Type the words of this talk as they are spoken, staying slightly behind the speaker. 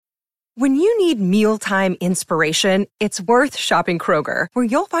When you need mealtime inspiration, it's worth shopping Kroger, where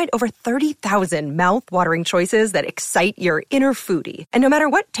you'll find over 30,000 mouth-watering choices that excite your inner foodie. And no matter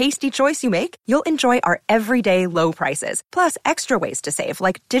what tasty choice you make, you'll enjoy our everyday low prices, plus extra ways to save,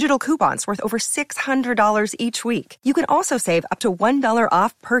 like digital coupons worth over $600 each week. You can also save up to $1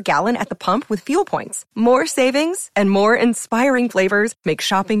 off per gallon at the pump with fuel points. More savings and more inspiring flavors make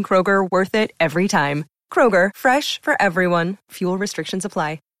shopping Kroger worth it every time. Kroger, fresh for everyone. Fuel restrictions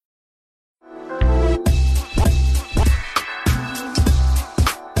apply.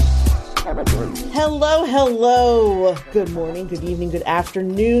 Hello. Good morning, good evening, good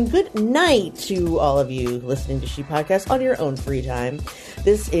afternoon, good night to all of you listening to She Podcast on your own free time.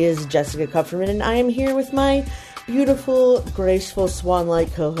 This is Jessica Kupferman, and I am here with my beautiful, graceful,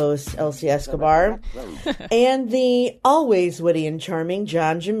 swan-like co-host, Elsie Escobar, and the always witty and charming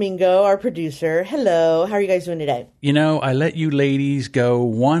John Jamingo, our producer. Hello. How are you guys doing today? You know, I let you ladies go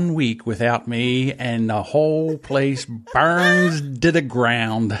 1 week without me, and the whole place burns to the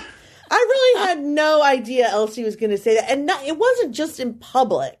ground. I really had no idea Elsie was going to say that. And it wasn't just in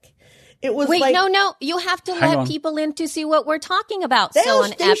public. It was no. You have to let people in to see what we're talking about. They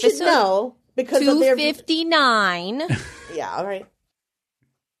should know because 259. Yeah, all right.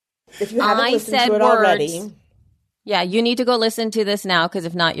 If you haven't listened to it already. Yeah, you need to go listen to this now because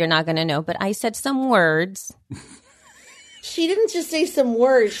if not, you're not going to know. But I said some words. She didn't just say some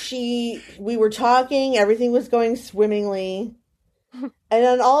words. We were talking. Everything was going swimmingly. And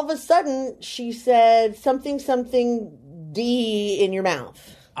then all of a sudden, she said something D in your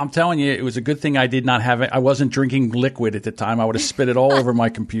mouth. I'm telling you, it was a good thing I did not have it. I wasn't drinking liquid at the time. I would have spit it all over my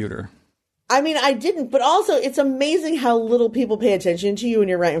computer. I mean, I didn't, but also it's amazing how little people pay attention to you when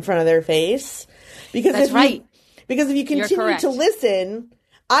you're right in front of their face. Because if you continue to listen,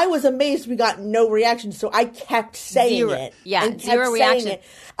 I was amazed we got no reaction, so I kept saying it. Yeah, and zero reaction.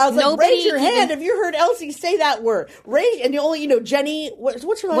 I was like, raise your hand if you heard Elsie say that word. And Jenny, what's her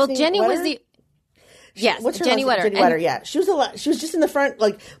last name? Well, Jenny Wetter? was the... Yes, what's her Jenny last name? Wetter. Jenny Wetter, yeah. She was just in the front,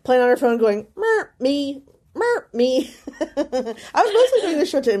 like, playing on her phone going, me. I was mostly doing this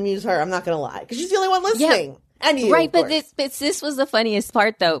show to amuse her, I'm not going to lie, because she's the only one listening. Yeah. And you, right, but this was the funniest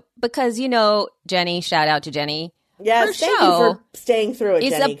part, though, because, Jenny, shout out to Jenny. Yes, thank you for staying through it,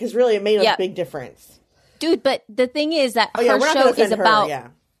 Jenny, because really it made a big difference. Dude, but the thing is that her show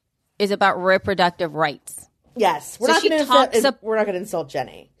is about reproductive rights. Yes, we're not going to insult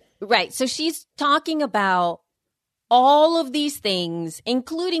Jenny. Right, so she's talking about all of these things,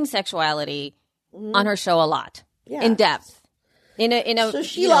 including sexuality, on her show a lot, in depth. So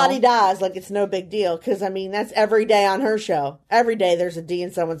she la-di-das like it's no big deal, because, I mean, that's every day on her show. Every day there's a D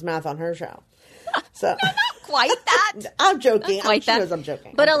in someone's mouth on her show. So not quite that. I'm joking. I'm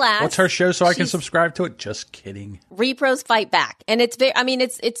joking. But alas, what's her show so I can subscribe to it? Just kidding. Repros Fight Back, and it's very. I mean,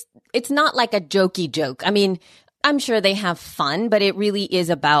 it's not like a jokey joke. I mean, I'm sure they have fun, but it really is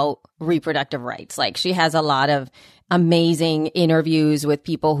about reproductive rights. Like, she has a lot of amazing interviews with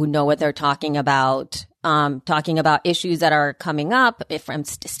people who know what they're talking about issues that are coming up from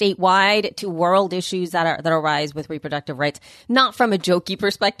statewide to world issues that arise with reproductive rights, not from a jokey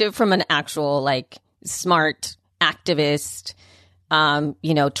perspective, from an actual, like, smart activist,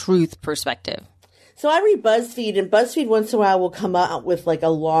 truth perspective. So I read BuzzFeed, and BuzzFeed once in a while will come out with, like, a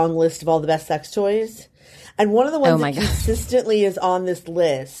long list of all the best sex toys. And one of the ones that consistently is on this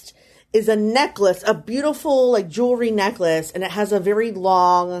list is a necklace, a beautiful, like, jewelry necklace, and it has a very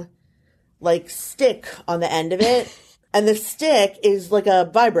long, like, stick on the end of it. And the stick is like a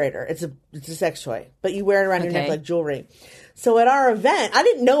vibrator. It's a sex toy, but you wear it around your neck like jewelry. So at our event, I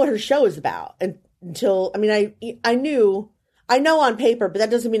didn't know what her show was about until, I mean, I know on paper, but that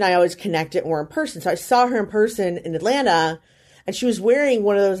doesn't mean I always connect it more in person. So I saw her in person in Atlanta, and she was wearing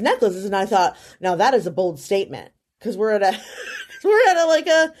one of those necklaces, and I thought, now that is a bold statement, because we were at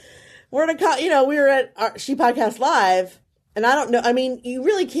our She Podcast Live, and I don't know. I mean, you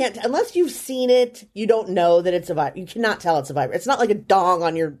really can't, unless you've seen it, you don't know that it's a vibrator. You cannot tell it's a vibrator. It's not like a dong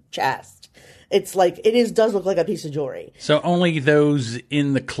on your chest. It's like, does look like a piece of jewelry. So only those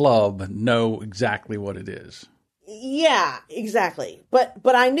in the club know exactly what it is. Yeah, exactly. But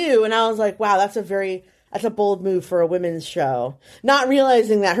I knew, and I was like, wow, that's a bold move for a women's show. Not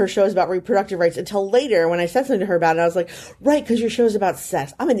realizing that her show is about reproductive rights until later when I said something to her about it. I was like, right, because your show is about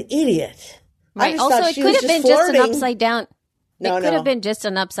sex. I'm an idiot. Right. Also, it could have been just an upside down. It could have been just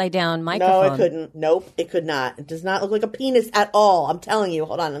an upside down microphone. No, it couldn't. Nope, it could not. It does not look like a penis at all. I'm telling you.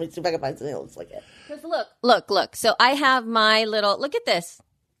 Hold on. Let me see if I can find something that looks like it. Because look. So I have my little, look at this.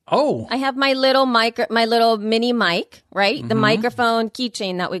 Oh. I have my little mini mic, right? Mm-hmm. The microphone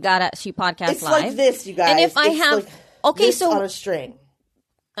keychain that we got at She Podcast Live. It's like this, you guys. And if I have, like this on a string.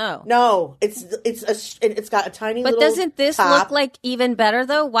 Oh. No, it's got a tiny little But doesn't this top. look like even better,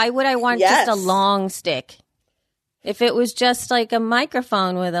 though? Why would I want just a long stick? If it was just like a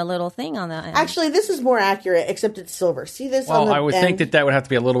microphone with a little thing on the end. Actually, this is more accurate, except it's silver. See this on the I would end? think that would have to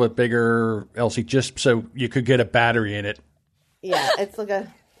be a little bit bigger, Elsie, just so you could get a battery in it. Yeah, it's like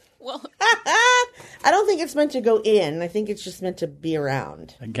a... Well, I don't think it's meant to go in. I think it's just meant to be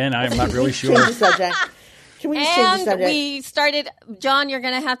around. Again, I'm not really sure. Change the subject. Can we just change the subject? We started... John, you're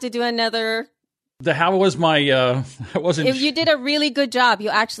going to have to do another... How was my... I wasn't... You did a really good job. You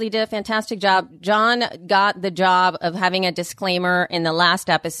actually did a fantastic job. John got the job of having a disclaimer in the last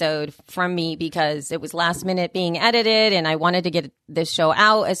episode from me because it was last minute being edited and I wanted to get this show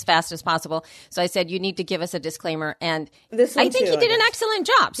out as fast as possible. So I said, you need to give us a disclaimer. And I think he did an excellent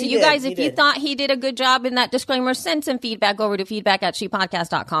job. So you guys, if you thought he did a good job in that disclaimer, send some feedback over to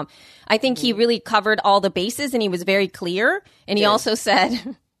feedback@shepodcast.com. I think he really covered all the bases and he was very clear. And he also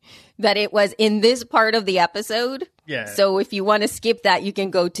said... that it was in this part of the episode. Yeah. So if you want to skip that, you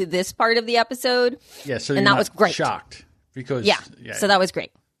can go to this part of the episode. Yeah. So and that was great. Shocked because So that was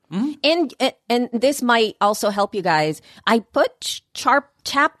great. Mm-hmm. And this might also help you guys. I put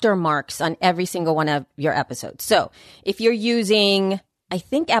chapter marks on every single one of your episodes. So if you're using, I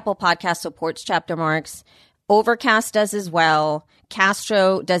think Apple Podcast supports chapter marks. Overcast does as well.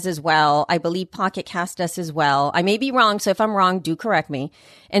 Castro does as well. I believe Pocket Cast does as well. I may be wrong, so if I'm wrong, do correct me.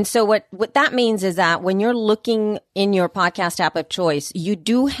 And so what that means is that when you're looking in your podcast app of choice, you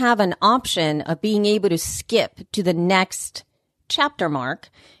do have an option of being able to skip to the next chapter mark,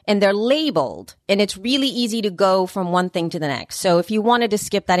 and they're labeled, and it's really easy to go from one thing to the next. So if you wanted to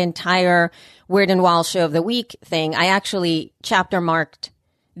skip that entire Weird and Wild Show of the Week thing, I actually chapter marked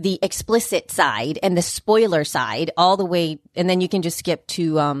the explicit side and the spoiler side all the way, and then you can just skip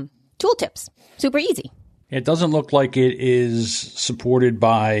to tooltips. Super easy. It doesn't look like it is supported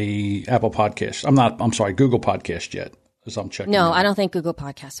by Apple Podcasts. I'm sorry, Google Podcast yet, as I'm checking. No, I don't think Google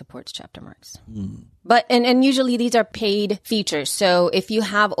Podcast supports chapter marks. But, and usually these are paid features. So if you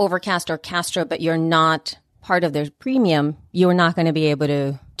have Overcast or Castro, but you're not part of their premium, you're not going to be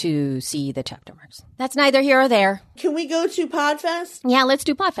able to see the chapter marks. That's neither here or there. Can we go to Podfest? Yeah, let's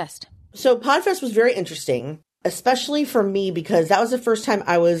do Podfest. So Podfest was very interesting, especially for me because that was the first time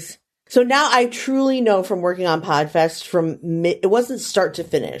I was... So now I truly know from working on Podfest it wasn't start to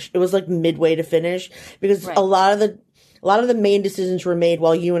finish. It was like midway to finish because a lot of the main decisions were made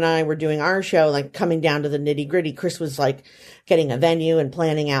while you and I were doing our show, like coming down to the nitty gritty. Chris was like getting a venue and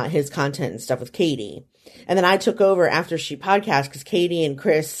planning out his content and stuff with Katie. And then I took over after She Podcast because Katie and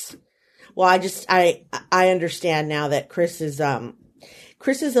Chris, well, I understand now that Chris is I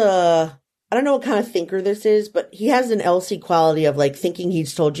don't know what kind of thinker this is, but he has an Elsie quality of like thinking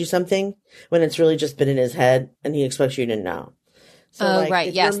he's told you something when it's really just been in his head and he expects you to know. So,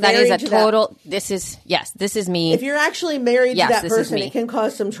 right. Yes, that is a total, this is me. If you're actually married to that person, it can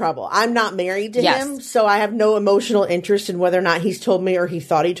cause some trouble. I'm not married to him, so I have no emotional interest in whether or not he's told me or he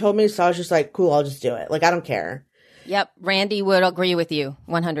thought he told me. So I was just like, cool, I'll just do it. Like, I don't care. Yep. Randy would agree with you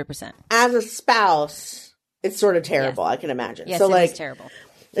 100%. As a spouse, it's sort of terrible, I can imagine. Yes, so, it like, is terrible.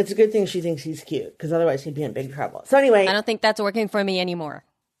 It's a good thing she thinks he's cute because otherwise he'd be in big trouble. So anyway. I don't think that's working for me anymore.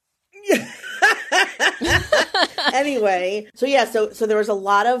 Anyway, so yeah, so there was a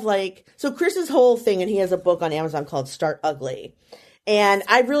lot of like, so Chris's whole thing, and he has a book on Amazon called Start Ugly. And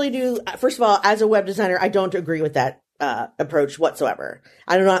I really do, first of all, as a web designer, I don't agree with that approach whatsoever.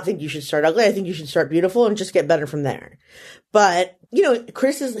 I do not think you should start ugly. I think you should start beautiful and just get better from there. But, you know,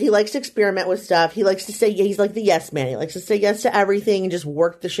 he likes to experiment with stuff. He likes to say, he's like the yes man. He likes to say yes to everything and just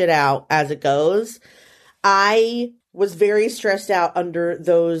work the shit out as it goes. I was very stressed out under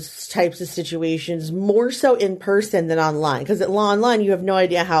those types of situations, more so in person than online. Because online, you have no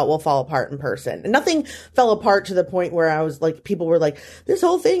idea how it will fall apart in person. And nothing fell apart to the point where I was like, people were like, this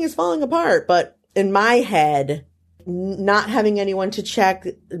whole thing is falling apart. But in my head, not having anyone to check,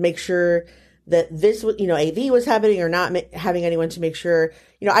 make sure that this, you know, AV was happening or not having anyone to make sure,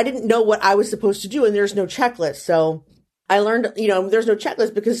 you know, I didn't know what I was supposed to do and there's no checklist. So I learned, you know, there's no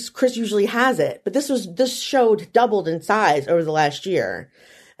checklist because Chris usually has it. But this show doubled in size over the last year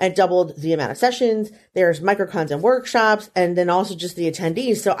and doubled the amount of sessions. There's microcons and workshops and then also just the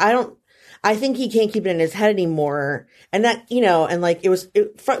attendees. So I think he can't keep it in his head anymore. And that, you know, and like it was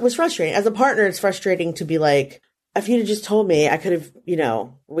frustrating. As a partner, it's frustrating to be like, if you'd have just told me, I could have, you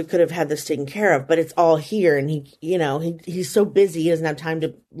know, we could have had this taken care of, but it's all here. And he, you know, he's so busy, he doesn't have time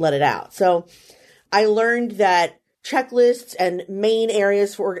to let it out. So I learned that checklists and main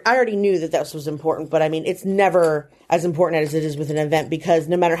areas I already knew that this was important, but I mean, it's never as important as it is with an event because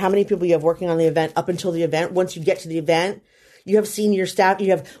no matter how many people you have working on the event up until the event, once you get to the event, you have senior staff,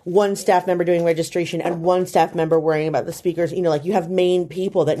 you have one staff member doing registration and one staff member worrying about the speakers. You know, like you have main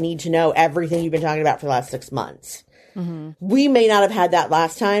people that need to know everything you've been talking about for the last 6 months. Mm-hmm. We may not have had that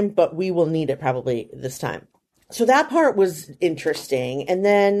last time, but we will need it probably this time. So that part was interesting. And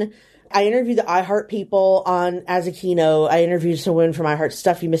then I interviewed the iHeart people as a keynote. I interviewed someone from iHeart,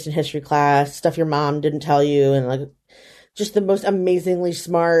 stuff you missed in history class, stuff your mom didn't tell you, and like just the most amazingly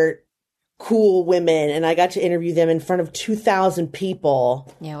smart, cool women. And I got to interview them in front of 2,000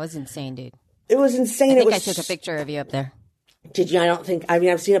 people. Yeah, it was insane, dude. It was insane. I took a picture of you up there. Did you?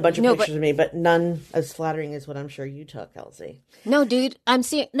 I've seen a bunch of pictures of me, but none as flattering as what I'm sure you took, Elsie. No, dude,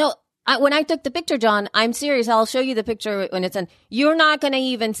 when I took the picture, John, I'm serious. I'll show you the picture when it's in. You're not going to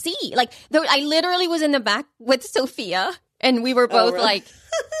even see. Like, I literally was in the back with Sophia, and we were both way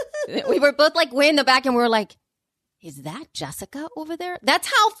in the back, and we were like, is that Jessica over there? That's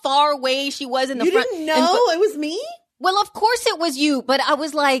how far away she was in the front. You didn't know it was me? Well, of course it was you, but I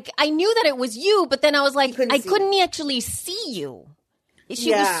was like, I knew that it was you, but then I was like, I couldn't actually see you.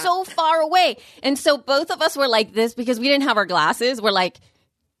 She was so far away. And so both of us were like this because we didn't have our glasses. We're like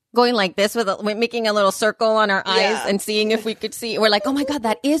going like this with making a little circle on our eyes and seeing if we could see. We're like, oh my God,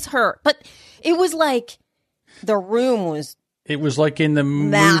 that is her. But it was like the room was. It was like in the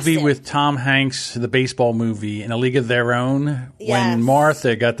movie with Tom Hanks, the baseball movie, In a League of Their Own, when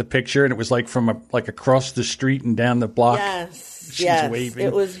Martha got the picture, and it was like from across the street and down the block. She's waving.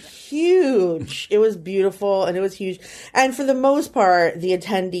 It was huge. It was beautiful, and it was huge. And for the most part, the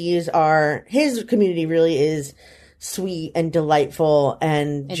attendees his community really is sweet and delightful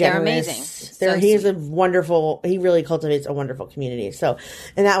and generous. They're amazing. He really cultivates a wonderful community. So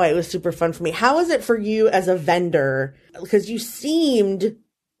in that way, it was super fun for me. How was it for you as a vendor? Because you seemed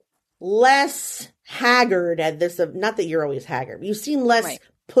less haggard at this, not that you're always haggard, but you seem less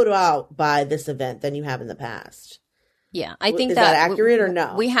put out by this event than you have in the past. Yeah, I think is that accurate or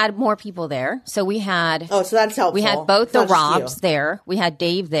no? We had more people there. So we had... Oh, so that's helpful. We had both the Robs there. We had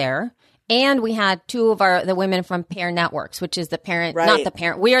Dave there. And we had two of the women from Pair Networks, which is the parent, not the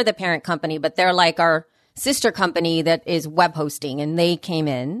parent. We are the parent company, but they're like our sister company that is web hosting, and they came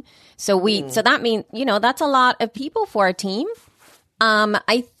in. So so that means, that's a lot of people for a team.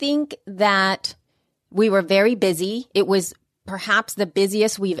 I think that we were very busy. It was perhaps the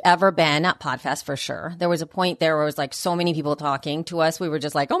busiest we've ever been at PodFest for sure. There was a point there where it was like so many people talking to us. We were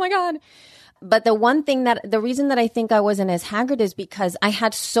just like, oh my God. But the reason that I think I wasn't as haggard is because I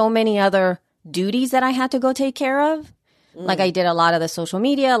had so many other duties that I had to go take care of. Like I did a lot of the social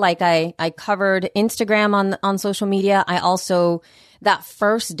media, like I covered Instagram on social media. I also, that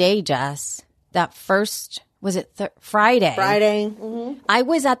first day, Jess, was it Friday? Friday. Mm-hmm. I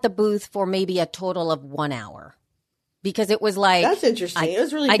was at the booth for maybe a total of 1 hour. Because it was like... That's interesting. It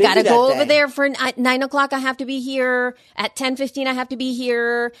was really busy. I got to go over there for at 9 o'clock. I have to be here. At 10:15, I have to be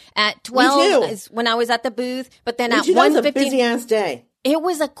here. At 12 is when I was at the booth. But then at 1:15... That was a busy-ass day. It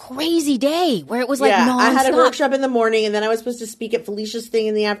was a crazy day where it was like nonstop. I had a workshop in the morning, and then I was supposed to speak at Felicia's thing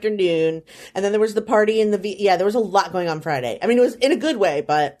in the afternoon. And then there was the party in there was a lot going on Friday. I mean, it was in a good way,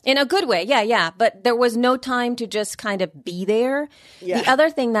 but... In a good way, yeah. But there was no time to just kind of be there. Yeah. The other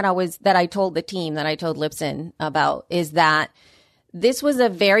thing that I told the team, that I told Libsyn about, is that this was the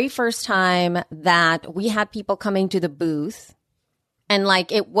very first time that we had people coming to the booth. And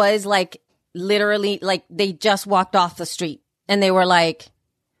like, it was like literally like they just walked off the street. And they were like,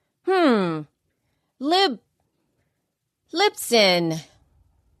 Libsyn.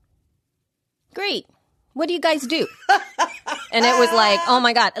 Great. What do you guys do? And it was like, oh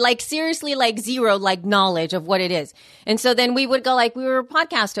my God, like seriously, like zero, like knowledge of what it is. And so then we would go like, we were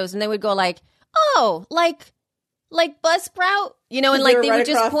podcast hosts, and they would go like, oh, like Buzzsprout, and like they would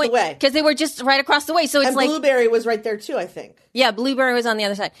just point because they were just right across the way. So it's like Blueberry was right there too, I think. Yeah, Blueberry was on the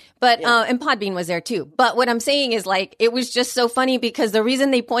other side, but and Podbean was there too. But what I'm saying is like it was just so funny because the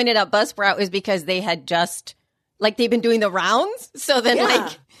reason they pointed out Buzzsprout is because they had just like they've been doing the rounds, so then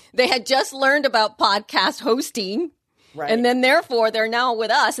like they had just learned about podcast hosting, right? And then therefore they're now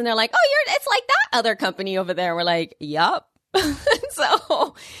with us, and they're like, oh, it's like that other company over there. We're like, yup.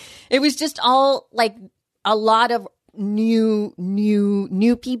 So it was just all like a lot of new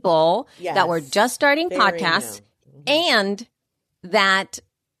people that were just starting podcasts and that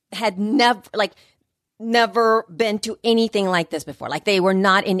had never been to anything like this before. Like they were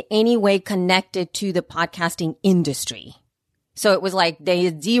not in any way connected to the podcasting industry. So it was like they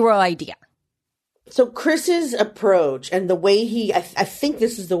had zero idea. So Chris's approach and the way I think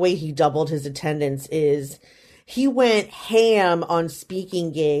this is the way he doubled his attendance is he went ham on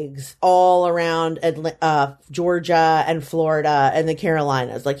speaking gigs all around Georgia and Florida and the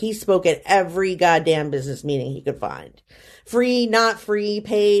Carolinas. Like, he spoke at every goddamn business meeting he could find. Free, not free,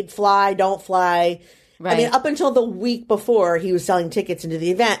 paid, fly, don't fly. Right. I mean, up until the week before, he was selling tickets into the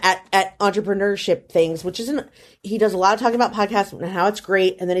event at entrepreneurship things, which isn't, he does a lot of talking about podcasts and how it's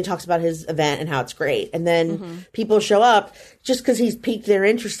great. And then he talks about his event and how it's great. And then people show up just because he's piqued their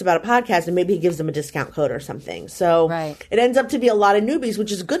interest about a podcast, and maybe he gives them a discount code or something. So it ends up to be a lot of newbies,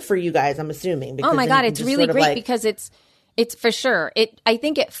 which is good for you guys, I'm assuming. Oh my God. It's really great because it's for sure. I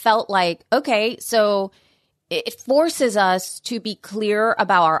think it felt like, okay, so it forces us to be clear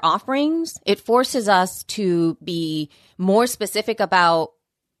about our offerings. It forces us to be more specific about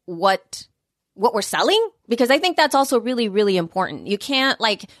what we're selling, because I think that's also really, really important. You can't,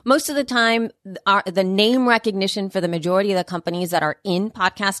 like, most of the time, the name recognition for the majority of the companies that are in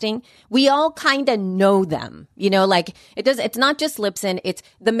podcasting, we all kind of know them. You know, like, it's not just Libsyn, it's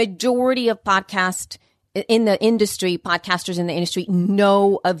the majority of podcasters in the industry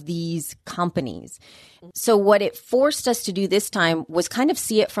know of these companies. So what it forced us to do this time was kind of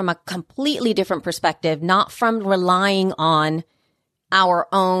see it from a completely different perspective, not from relying on our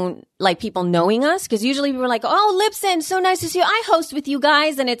own, like, people knowing us. Because usually we were like, oh, Libsyn, so nice to see you. I host with you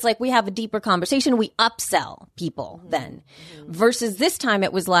guys. And it's like we have a deeper conversation. We upsell people then. Versus this time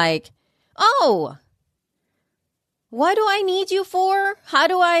it was like, oh, what do I need you for?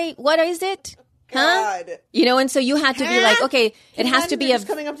 What is it? Huh? God. You know, and so you had to be like, okay, it has to be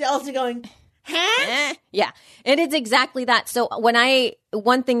coming up to Elsie going, huh? Yeah. And it's exactly that. So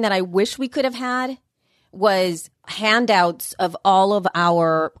one thing that I wish we could have had was handouts of all of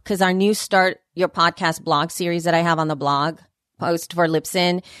because our new Start Your Podcast blog series that I have on the blog post for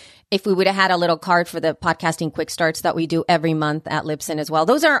Libsyn, if we would have had a little card for the podcasting quick starts that we do every month at Libsyn as well.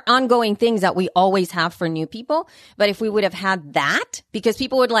 Those are ongoing things that we always have for new people. But if we would have had that, because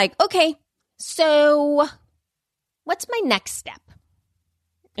people would like, okay, so what's my next step?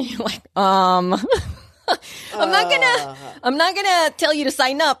 And you're like, I'm not gonna tell you to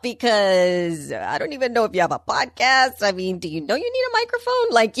sign up because I don't even know if you have a podcast. I mean, do you know you need a microphone?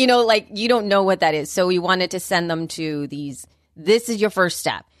 Like, you know, like, you don't know what that is. So we wanted to send them to this is your first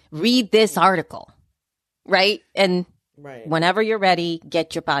step. Read this article, right? And whenever you're ready,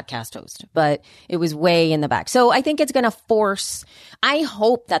 get your podcast host. But it was way in the back. So I think it's going to I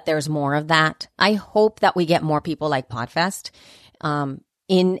hope that there's more of that. I hope that we get more people like Podfest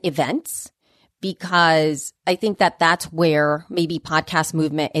in events, because I think that that's where maybe podcast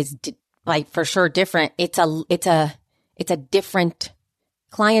movement is like for sure different. It's a different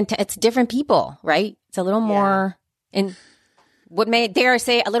client. It's different people, right? It's a little more dare I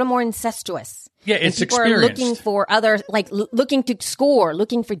say, a little more incestuous. Yeah, it's people experienced. Are looking for other, like looking to score,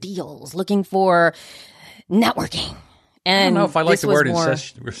 looking for deals, looking for networking. And I don't know if I like the word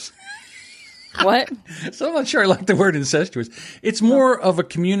incestuous. What? So I'm not sure I like the word incestuous. It's more of a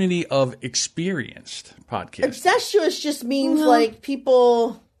community of experienced podcasts. Incestuous just means like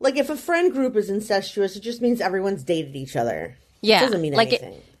people, like if a friend group is incestuous, it just means everyone's dated each other. Yeah. It doesn't mean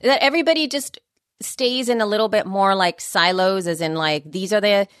anything. That everybody just stays in a little bit more like silos, as in like, these are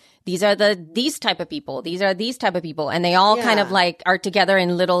these type of people. These are these type of people. And they all kind of like are together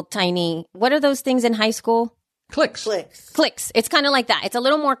in little tiny, what are those things in high school? Cliques. It's kind of like that. It's a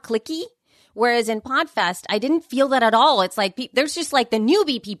little more cliquey. Whereas in Podfest, I didn't feel that at all. It's like, there's just like the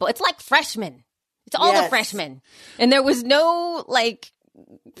newbie people. It's like freshmen. It's all the freshmen. And there was no like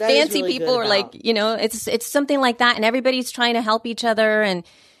fancy really people or like, you know, it's something like that. And everybody's trying to help each other and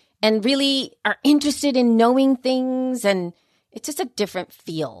really are interested in knowing things. And it's just a different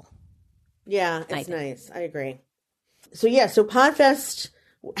feel. Yeah, it's nice. I agree. So Podfest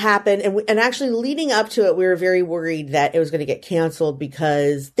happened, and actually leading up to it, we were very worried that it was going to get canceled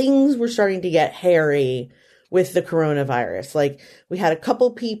because things were starting to get hairy with the coronavirus. Like, we had a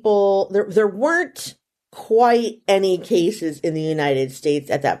couple people, there weren't quite any cases in the United States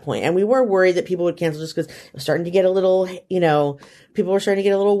at that point. And we were worried that people would cancel just because it was starting to get a little, people were starting to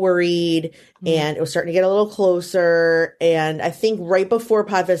get a little worried and it was starting to get a little closer. And I think right before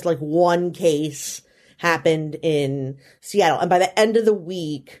Podfest, like one case happened in Seattle. And by the end of the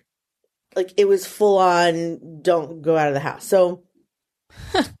week, like it was full on, don't go out of the house. So,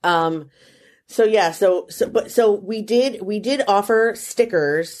 So we did offer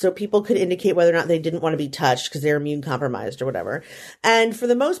stickers so people could indicate whether or not they didn't want to be touched because they're immune compromised or whatever. And for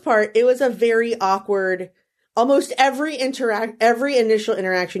the most part, it was a very awkward, almost every initial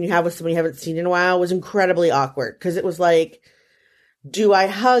interaction you have with somebody you haven't seen in a while was incredibly awkward because it was like, Do I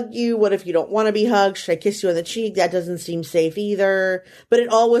hug you? What if you don't want to be hugged? Should I kiss you on the cheek? That doesn't seem safe either. But it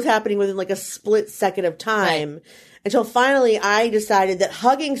all was happening within like a split second of time. Right. Until finally I decided that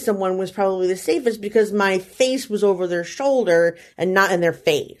hugging someone was probably the safest because my face was over their shoulder and not in their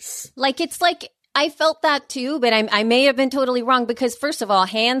face. Like, it's like, I felt that too, but I may have been totally wrong because first of all,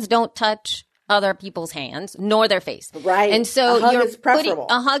 hands don't touch other people's hands nor their face. Right. And so a hug is preferable.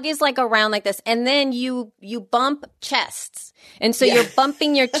 A hug is like around like this. And then you bump chests. And so you're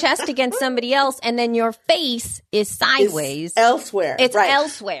bumping your chest against somebody else and then your face is sideways. It's elsewhere. It's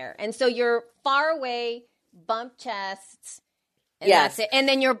elsewhere. And so you're far away, bump chests. And that's it. And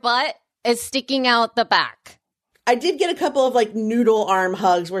then your butt is sticking out the back. I did get a couple of like noodle arm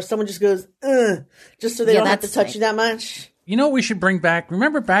hugs where someone just goes, just so they don't have to touch you that much. You know what we should bring back?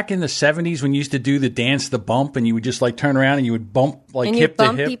 Remember back in the 70s when you used to do the dance, the bump, and you would just like turn around and you would bump like hip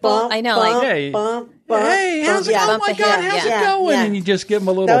to hip? People? Bump, I know. Bump, like, hey, bump, hey, how's it going? Oh my God, how's it going? And you just give them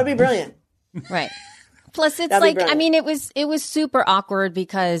a little. That would be brilliant. Right. Plus, it's like, I mean, it was super awkward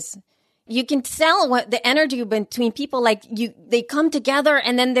because you can tell what the energy between people, like they come together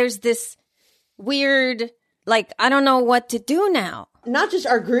and then there's this weird, like, I don't know what to do now. Not just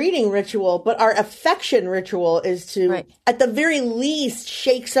our greeting ritual, but our affection ritual is to, at the very least,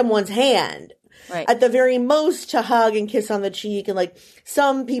 shake someone's hand. Right. At the very most, to hug and kiss on the cheek. And like,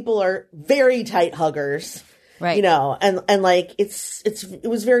 some people are very tight huggers. Right. You know, and like, it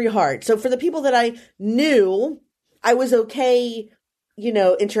was very hard. So for the people that I knew, I was okay, you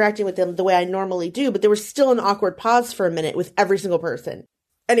know, interacting with them the way I normally do, but there was still an awkward pause for a minute with every single person.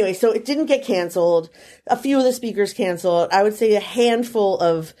 Anyway, so it didn't get canceled. A few of the speakers canceled. I would say a handful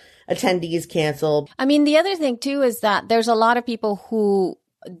of attendees canceled. I mean, the other thing too is that there's a lot of people who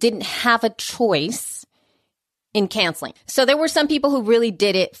didn't have a choice in canceling. So there were some people who really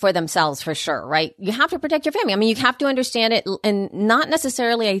did it for themselves for sure, right? You have to protect your family. I mean, you have to understand it, and not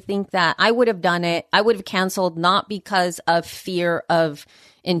necessarily, I think that I would have done it. I would have canceled not because of fear of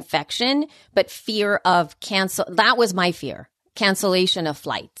infection, but fear of cancel. That was my fear. Cancellation of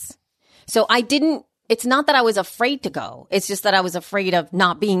flights. So it's not that I was afraid to go. It's just that I was afraid of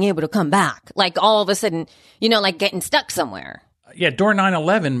not being able to come back. Like all of a sudden, you know, like getting stuck somewhere. Yeah, during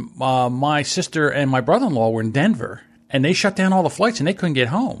 9/11, my sister and my brother-in-law were in Denver and they shut down all the flights and they couldn't get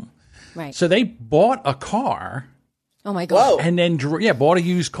home. Right. So they bought a car. Oh my God. And then, bought a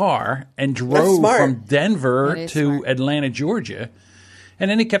used car and drove from Denver to Atlanta, Georgia.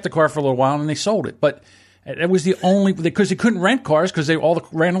 And then they kept the car for a little while and they sold it. But it was the only, because they couldn't rent cars because all the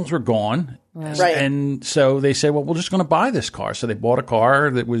rentals were gone. Right. And so they said, well, we're just going to buy this car. So they bought a car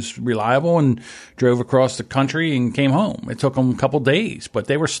that was reliable and drove across the country and came home. It took them a couple days, but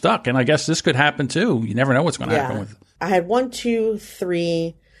they were stuck. And I guess this could happen too. You never know what's going to happen with it. I had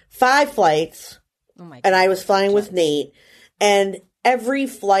 5 flights. Oh my God. And I was flying with Nate. And every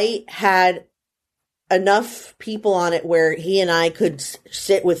flight had enough people on it where he and I could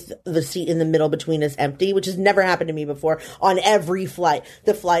sit with the seat in the middle between us empty, which has never happened to me before on every flight.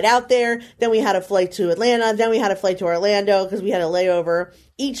 The flight out there, then we had a flight to Atlanta, then we had a flight to Orlando because we had a layover.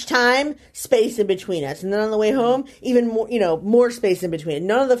 Each time, space in between us. And then on the way home, even more, more space in between.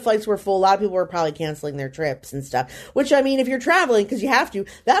 None of the flights were full. A lot of people were probably canceling their trips and stuff, which, I mean, if you're traveling because you have to,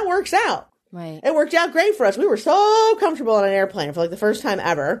 that works out. Right. It worked out great for us. We were so comfortable on an airplane for like the first time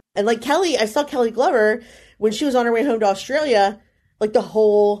ever. And like I saw Kelly Glover when she was on her way home to Australia, like the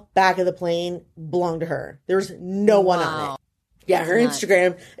whole back of the plane belonged to her. There was no one on it. Yeah, her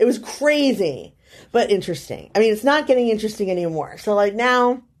Instagram, it was crazy, but interesting. I mean, it's not getting interesting anymore. So like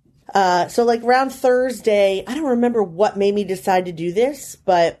now, around Thursday, I don't remember what made me decide to do this,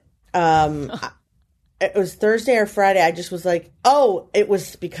 but, it was Thursday or Friday. I just was like, oh, it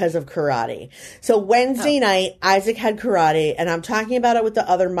was because of karate. So Wednesday night, Isaac had karate, and I'm talking about it with the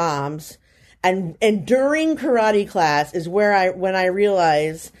other moms. And during karate class is when I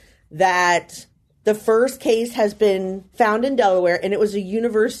realized that the first case has been found in Delaware, and it was a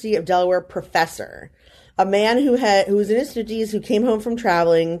University of Delaware professor, a man who was in his 50s, who came home from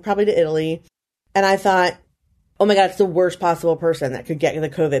traveling, probably to Italy. And I thought, oh my God, it's the worst possible person that could get the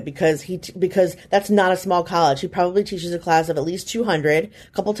COVID because that's not a small college. He probably teaches a class of at least 200 a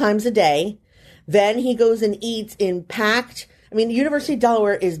couple times a day. Then he goes and eats in packed. I mean, the University of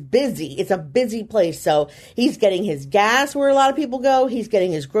Delaware is busy. It's a busy place. So he's getting his gas where a lot of people go. He's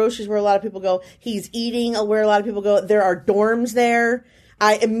getting his groceries where a lot of people go. He's eating where a lot of people go. There are dorms there.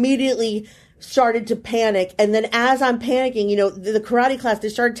 I immediately started to panic. And then as I'm panicking, the karate class, they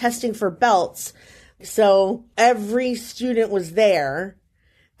started testing for belts. So every student was there,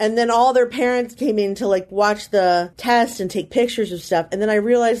 and then all their parents came in to like watch the test and take pictures of stuff. And then I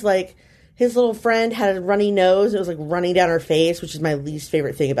realized like his little friend had a runny nose. It was like running down her face, which is my least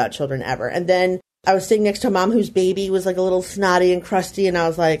favorite thing about children ever. And then I was sitting next to a mom whose baby was like a little snotty and crusty. And I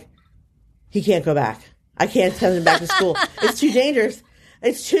was like, he can't go back. I can't send him back to school. It's too dangerous.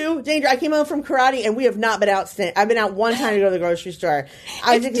 It's too dangerous. I came home from karate and we have not been out since. I've been out one time to go to the grocery store.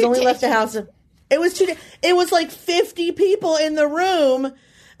 Isaac has only left the house. It was like 50 people in the room.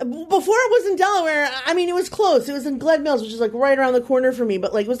 Before it was in Delaware, I mean, it was close. It was in Gled Mills, which is like right around the corner for me.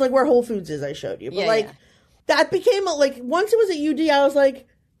 But like, it was like where Whole Foods is, I showed you. But that became like, once it was at UD, I was like,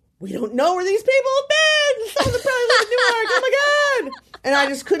 we don't know where these people have been. Some of them probably live in Newark. Oh my God. And I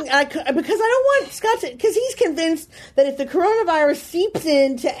just couldn't, because I don't want Scott to, because he's convinced that if the coronavirus seeps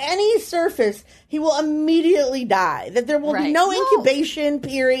into any surface, he will immediately die. That there will be no incubation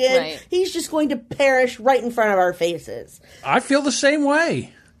period. Right. He's just going to perish right in front of our faces. I feel the same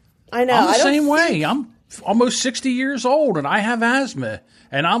way. I know. I'm the same way. I'm almost 60 years old and I have asthma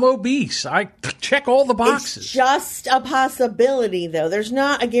and I'm obese. I check all the boxes. It's just a possibility, though. There's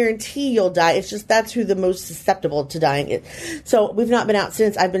not a guarantee you'll die. It's just that's who the most susceptible to dying is. So we've not been out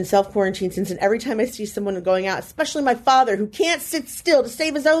since. I've been self-quarantined since. And every time I see someone going out, especially my father who can't sit still to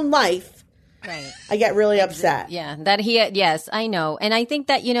save his own life, I get really upset. Yeah, yes, I know. And I think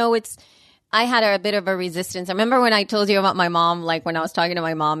that, I had a bit of a resistance. I remember when I told you about my mom, like when I was talking to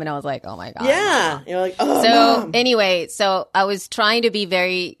my mom and I was like, oh my God. Yeah. You're like, oh, so Mom. Anyway, so I was trying to be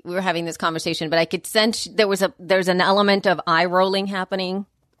we were having this conversation, but I could sense there's an element of eye rolling happening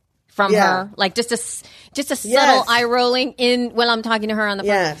from her. Like just a subtle eye rolling while I'm talking to her on the phone.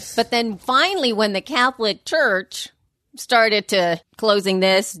 Yes. But then finally when the Catholic Church started to closing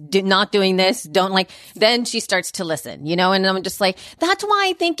this, not doing this, then she starts to listen, and I'm just like, that's why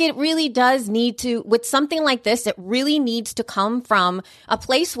I think it really does need to, with something like this, it really needs to come from a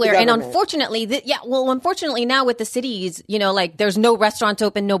place where, and unfortunately, unfortunately now with the cities, like there's no restaurants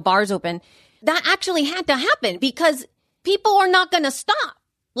open, no bars open, that actually had to happen because people are not going to stop.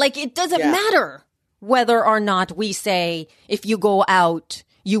 Like it doesn't matter whether or not we say, if you go out,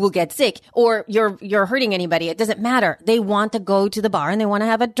 you will get sick or you're hurting anybody. It doesn't matter. They want to go to the bar and they want to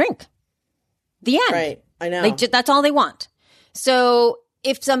have a drink. The end. Right. I know. That's all they want. So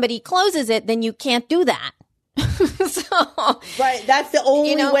if somebody closes it, then you can't do that. Right. That's the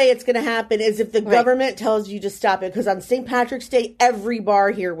only way it's going to happen is if the government tells you to stop it. Because on St. Patrick's Day, every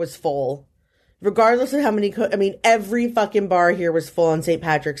bar here was full. Regardless of how many, every fucking bar here was full on St.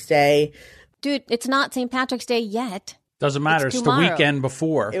 Patrick's Day. Dude, it's not St. Patrick's Day yet. Doesn't matter. It's the weekend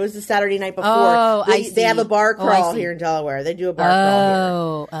before. It was the Saturday night before. Oh, they have a bar crawl here in Delaware. They do a bar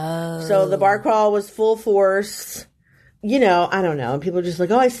crawl here. Oh. So the bar crawl was full force. I don't know. And people are just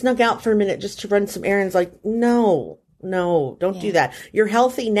like, I snuck out for a minute just to run some errands. Like, no, don't do that. You're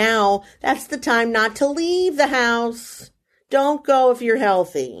healthy now. That's the time not to leave the house. Don't go if you're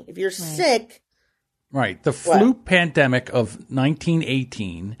healthy. If you're sick. Right. The flu pandemic of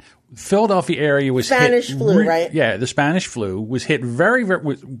 1918 Philadelphia area was Spanish flu, right? Yeah, the Spanish flu was hit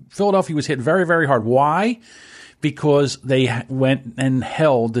Philadelphia was hit very, very hard. Why? Because they went and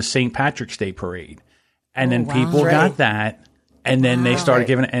held the St. Patrick's Day parade. And then people got that. And then they started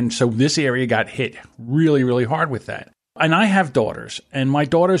giving it. And so this area got hit really, really hard with that. And I have daughters. And my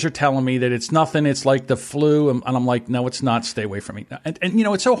daughters are telling me that it's nothing. It's like the flu. And I'm like, no, it's not. Stay away from me. And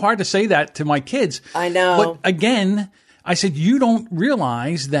it's so hard to say that to my kids. I know. But again, I said, you don't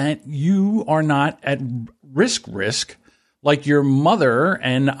realize that you are not at risk like your mother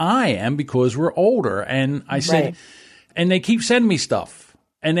and I am because we're older. And I said, and they keep sending me stuff.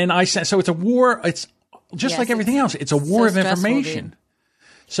 And then I said, so it's a war. It's just like everything else. It's a war of information.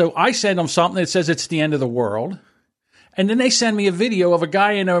 So I send them something that says it's the end of the world. And then they send me a video of a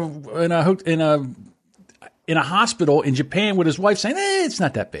guy in a hospital in Japan with his wife saying, it's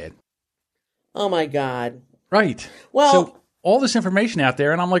not that bad. Oh my God. Right. Well, so all this information out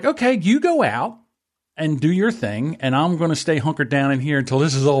there, and I'm like, okay, you go out and do your thing, and I'm going to stay hunkered down in here until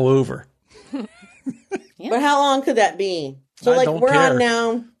this is all over. But how long could that be? So, we're on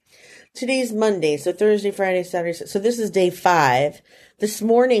now. Today's Monday, so Thursday, Friday, Saturday. So this is day 5. This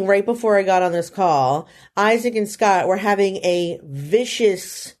morning, right before I got on this call, Isaac and Scott were having a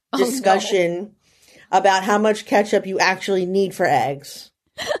vicious discussion about how much ketchup you actually need for eggs.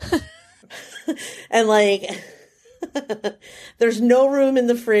 And there's no room in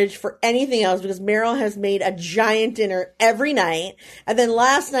the fridge for anything else because Meryl has made a giant dinner every night. And then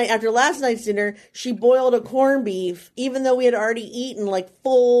after last night's dinner, she boiled a corned beef, even though we had already eaten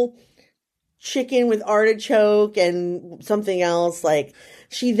full chicken with artichoke and something else. Like,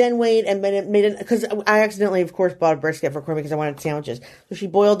 she then made it, because I accidentally, of course, bought a brisket for Courtney because I wanted sandwiches. So she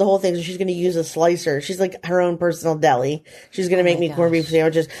boiled the whole thing. So she's going to use a slicer. She's like her own personal deli. She's going to make me corned beef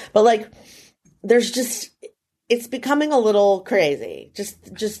sandwiches. But like, it's becoming a little crazy.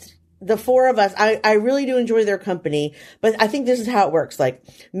 Just the four of us. I really do enjoy their company, but I think this is how it works. Like,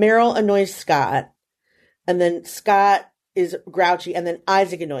 Meryl annoys Scott, and then Scott is grouchy, and then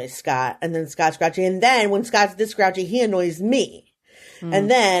Isaac annoys Scott, and then Scott's grouchy. And then when Scott's this grouchy, he annoys me.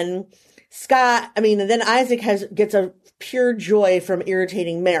 And then then Isaac gets a pure joy from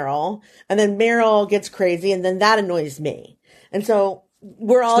irritating Meryl, and then Meryl gets crazy, and then that annoys me. And so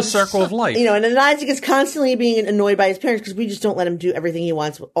we're all the circle of life, and then Isaac is constantly being annoyed by his parents because we just don't let him do everything he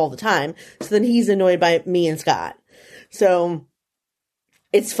wants all the time. So then he's annoyed by me and Scott. So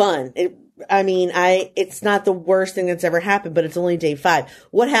it's fun. It's not the worst thing that's ever happened, but it's only day 5.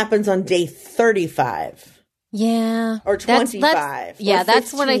 What happens on day 35? Yeah. Or 25.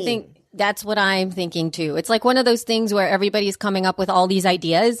 That's what I think. That's what I'm thinking too. It's like one of those things where everybody's coming up with all these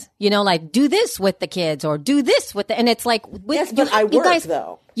ideas, like do this with the kids or do this with and it's like,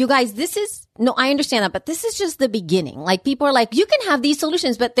 though. You guys, I understand that, but this is just the beginning. Like, people are like, you can have these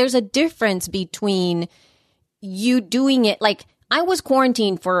solutions, but there's a difference between you doing it. Like, I was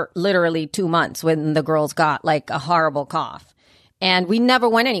quarantined for literally 2 months when the girls got like a horrible cough. And we never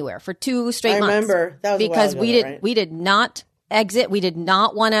went anywhere for 2 straight months. I remember that was because a while ago, we did not exit. We did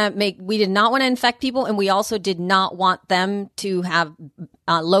not want to infect people, and we also did not want them to have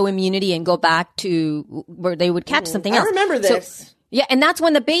low immunity and go back to where they would catch something else. I remember this. So, and that's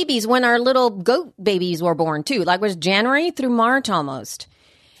when when our little goat babies were born too. Like, it was January through March almost.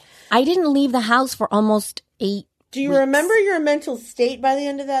 I didn't leave the house for almost 8 Do you remember your mental state by the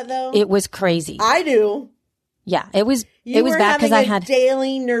end of that though? It was crazy. I do. Yeah, it was bad because I had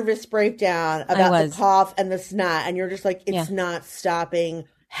daily nervous breakdown about the cough and the snot, and you're just like, it's not stopping.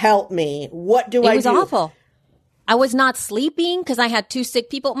 Help me. What do I do? It was awful. I was not sleeping because I had 2 sick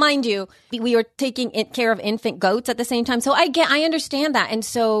people. Mind you, we were taking care of infant goats at the same time. So I understand that. And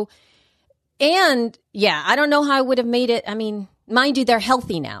so, I don't know how I would have made it. I mean, mind you, they're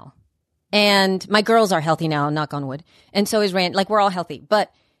healthy now. And my girls are healthy now, knock on wood. And so is Rand. Like, we're all healthy.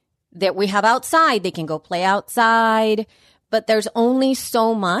 But that we have outside, they can go play outside. But there's only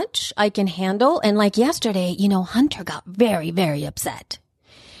so much I can handle. And like yesterday, Hunter got very, very upset.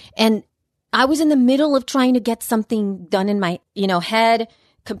 And I was in the middle of trying to get something done in my, head,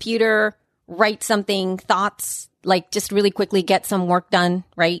 computer, write something, thoughts, like just really quickly get some work done,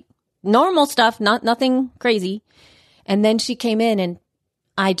 right? Normal stuff, nothing crazy. And then she came in and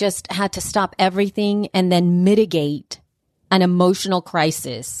I just had to stop everything and then mitigate an emotional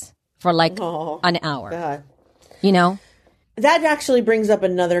crisis for like an hour. God. That actually brings up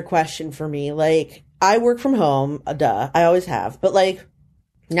another question for me. Like, I work from home, I always have. But like,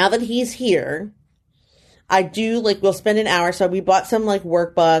 now that he's here, I do, like, we'll spend an hour. So we bought some like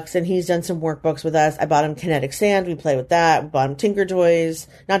workbooks, and he's done some workbooks with us. I bought him kinetic sand. We play with that. We bought him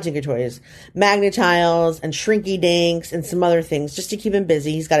Magna-Tiles and Shrinky Dinks and some other things just to keep him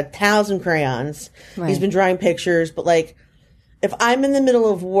busy. He's got 1,000 crayons. Right. He's been drawing pictures, but like, if I'm in the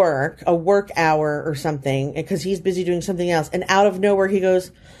middle of work, a work hour or something, because he's busy doing something else, and out of nowhere he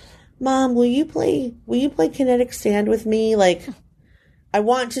goes, "Mom, will you play kinetic sand with me?" Like, I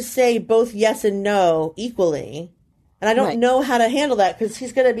want to say both yes and no equally. And I don't know how to handle that because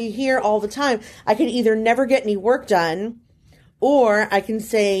he's going to be here all the time. I can either never get any work done, or I can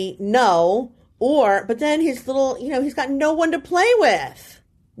say no, but then his little, he's got no one to play with.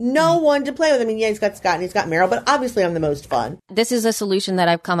 No one to play with. I mean, he's got Scott and he's got Meryl, but obviously I'm the most fun. This is a solution that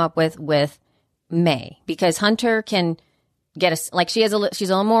I've come up with May, because Hunter can get us, like, she's a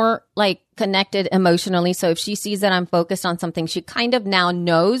little more like connected emotionally. So if she sees that I'm focused on something, she kind of now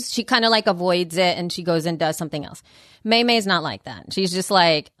knows. She kind of like avoids it and she goes and does something else. May is not like that. She's just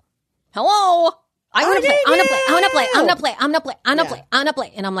like, hello, I want to play.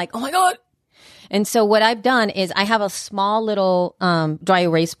 And I'm like, oh my God. And so what I've done is I have a small little dry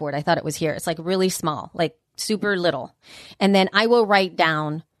erase board. I thought it was here. It's like really small, like super little. And then I will write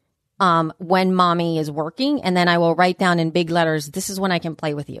down when mommy is working, and then I will write down in big letters, this is when I can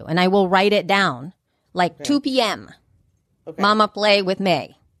play with you. And I will write it down like 2 p.m. Okay. Mama play with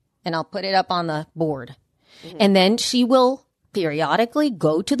May. And I'll put it up on the board. Mm-hmm. And then she will periodically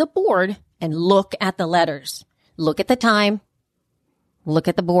go to the board and look at the letters, look at the time, look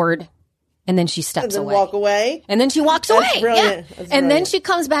at the board. And then she steps away. Walk away. And then she walks away. Brilliant. Yeah. And then she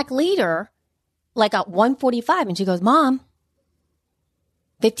comes back later, like at 1:45, and she goes, Mom,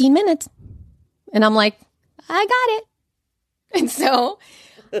 15 minutes. And I'm like, I got it. And so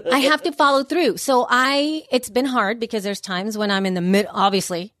I have to follow through. So it's been hard because there's times when I'm in the mid,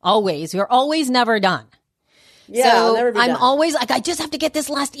 obviously, always, you're always never done. Yeah, so I'll never be I'm done. always like, I just have to get this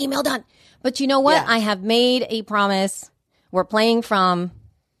last email done. But you know what? Yeah. I have made a promise. We're playing from,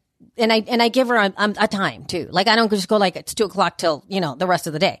 and I give her a time too. Like I don't just go like it's 2:00 till, the rest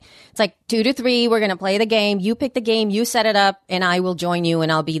of the day. It's like 2 to 3. We're going to play the game. You pick the game, you set it up, and I will join you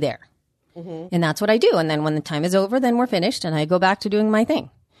and I'll be there. Mm-hmm. And that's what I do. And then when the time is over, then we're finished and I go back to doing my thing.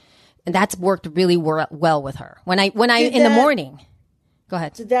 And that's worked really well with her. When I in the morning, go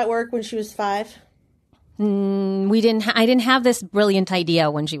ahead. Did that work when she was 5? I didn't have this brilliant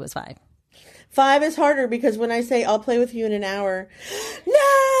idea when she was 5. 5 is harder because when I say I'll play with you in an hour,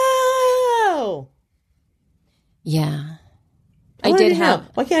 no. Yeah, I did have.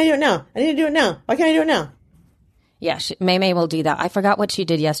 Why can't I do it now? I need to do it now. Why can't I do it now? Yeah, May will do that. I forgot what she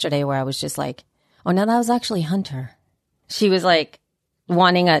did yesterday where I was just like, oh, no, that was actually Hunter. She was like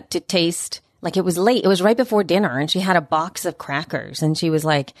wanting to taste, like it was late. It was right before dinner and she had a box of crackers and she was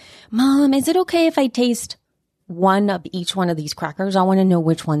like, Mom, is it okay if I taste one of each one of these crackers? I want to know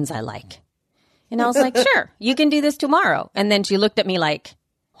which ones I like. And I was like, sure, you can do this tomorrow. And then she looked at me like,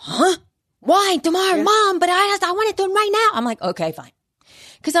 huh? Why tomorrow, yeah. Mom? But I want to do it right now. I'm like, okay, fine.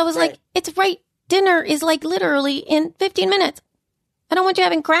 Because I was like, it's right. Dinner is like literally in 15 minutes. I don't want you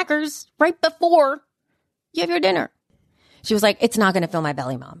having crackers right before you have your dinner. She was like, it's not going to fill my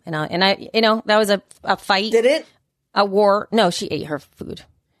belly, Mom. And I, that was a fight. Did it? A war. No, she ate her food.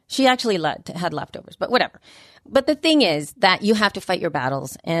 She actually had leftovers, but whatever. But the thing is that you have to fight your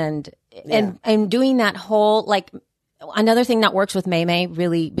battles and doing that whole, like, another thing that works with May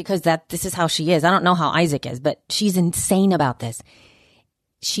really, because this is how she is. I don't know how Isaac is, but she's insane about this.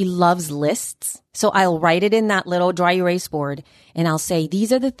 She loves lists. So I'll write it in that little dry erase board and I'll say,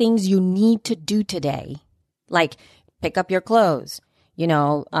 these are the things you need to do today. Like pick up your clothes,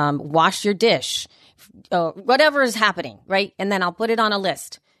 wash your dish, whatever is happening, right? And then I'll put it on a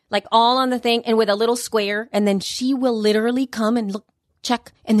list, like all on the thing and with a little square. And then she will literally come and look,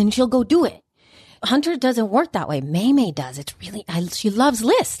 check, and then she'll go do it. Hunter doesn't work that way. May does. It's really, she loves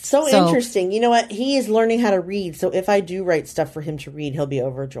lists. So interesting. You know what? He is learning how to read. So if I do write stuff for him to read, he'll be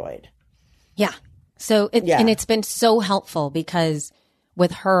overjoyed. Yeah. So and it's been so helpful because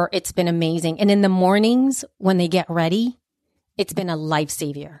with her, it's been amazing. And in the mornings when they get ready, it's been a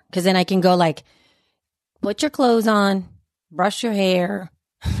lifesaver because then I can go like, put your clothes on, brush your hair,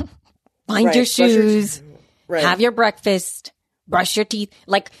 find your shoes, have your breakfast, brush your teeth.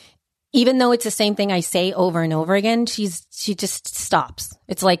 Like, even though it's the same thing I say over and over again, she just stops.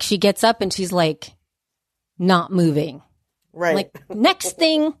 It's like she gets up and she's like not moving. Right. Like, next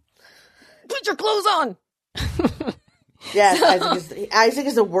thing, put your clothes on. Yes, Isaac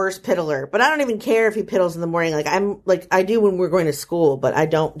is the worst piddler, but I don't even care if he piddles in the morning. I do when we're going to school, but I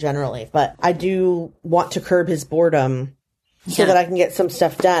don't generally. But I do want to curb his boredom so that I can get some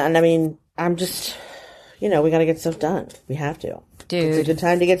stuff done. And I mean, I'm just, we got to get stuff done. We have to. Dude. It's a good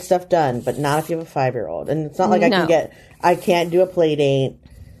time to get stuff done, but not if you have a 5-year-old. And it's not like I can't do a play date.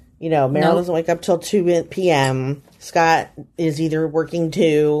 Meryl doesn't wake up till 2 p.m. Scott is either working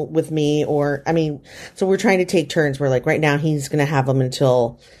too with me so we're trying to take turns where like right now he's going to have them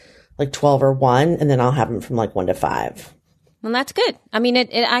until like 12 or 1 and then I'll have him from like 1 to 5. Well, that's good. I mean, it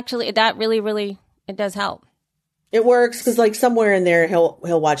actually, that really, really, it does help. It works because like somewhere in there he'll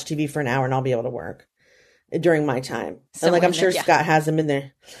watch TV for an hour and I'll be able to work during my time. And like I'm sure Scott has him in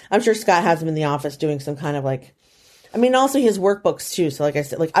there. I'm sure Scott has him in the office doing some kind of like, also he has workbooks too. So like I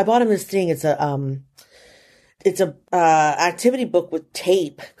said, like I bought him this thing. It's a activity book with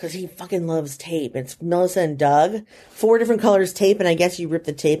tape because he fucking loves tape. It's Melissa and Doug, 4 different colors tape, and I guess you rip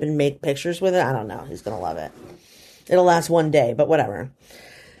the tape and make pictures with it. I don't know. He's gonna love it. It'll last one day, but whatever.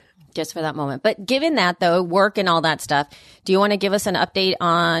 Just for that moment. But given that though, work and all that stuff, do you want to give us an update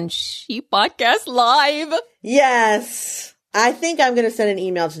on She Podcast Live? Yes. I think I'm going to send an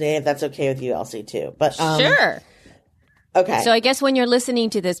email today if that's okay with you, Elsie, too. But sure. Okay. So I guess when you're listening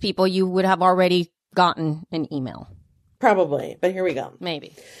to this, people, you would have already gotten an email. Probably. But here we go.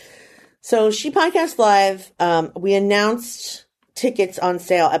 Maybe. So She Podcast Live, we announced tickets on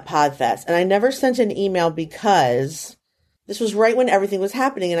sale at Podfest. And I never sent an email because this was right when everything was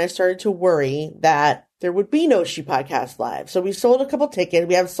happening. And I started to worry that there would be no She Podcast Live. So we sold a couple tickets.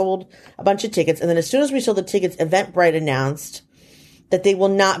 We have sold a bunch of tickets. And then as soon as we sold the tickets, Eventbrite announced that they will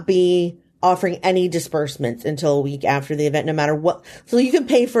not be offering any disbursements until a week after the event, no matter what. So you can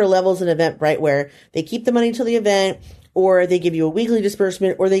pay for levels in Eventbrite where they keep the money till the event, or they give you a weekly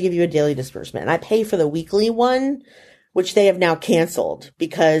disbursement, or they give you a daily disbursement. And I pay for the weekly one, which they have now canceled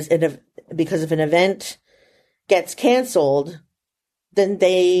because if an event gets canceled, then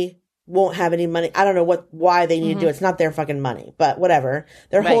they won't have any money. I don't know why they need to do it. It's not their fucking money, but whatever.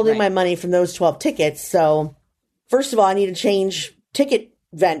 They're holding my money from those 12 tickets. So first of all, I need to change ticket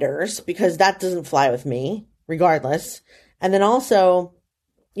vendors because that doesn't fly with me regardless. And then also,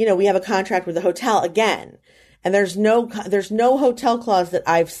 you know, we have a contract with the hotel again, and there's no hotel clause that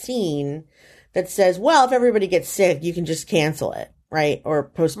I've seen that says, well, if everybody gets sick, you can just cancel it, right? Or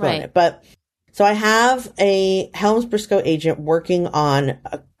postpone it. But so I have a Helms Briscoe agent working on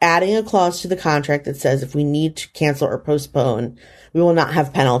adding a clause to the contract that says if we need to cancel or postpone, we will not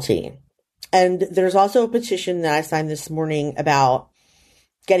have penalty. And there's also a petition that I signed this morning about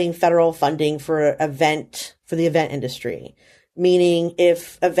getting federal funding for the event industry. Meaning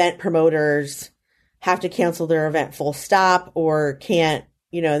if event promoters have to cancel their event full stop or can't,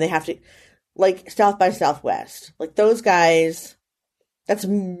 you know, they have to, like South by Southwest, like those guys, that's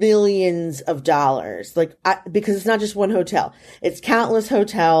millions of dollars. Because it's not just one hotel. It's countless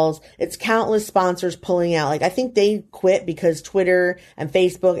hotels. It's countless sponsors pulling out. Like I think they quit because Twitter and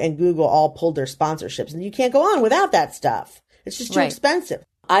Facebook and Google all pulled their sponsorships, and you can't go on without that stuff. It's just too expensive.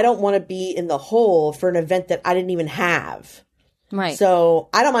 I don't want to be in the hole for an event that I didn't even have. Right. So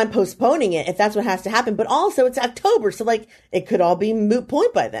I don't mind postponing it if that's what has to happen. But also it's October. So like it could all be moot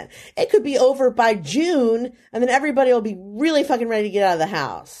point by then. It could be over by June and then everybody will be really fucking ready to get out of the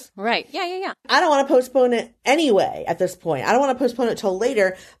house. Right. Yeah. I don't want to postpone it anyway at this point. I don't want to postpone it till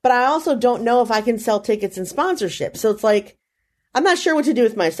later. But I also don't know if I can sell tickets and sponsorship. So it's like, I'm not sure what to do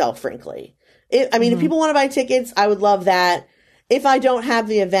with myself, frankly. If people want to buy tickets, I would love that. If I don't have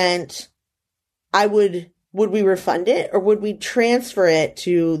the event, would we refund it or would we transfer it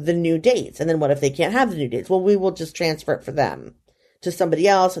to the new dates? And then what if they can't have the new dates? Well, we will just transfer it for them to somebody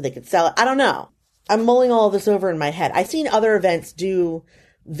else so they could sell it. I don't know. I'm mulling all of this over in my head. I've seen other events do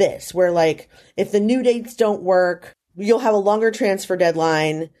this where like if the new dates don't work, you'll have a longer transfer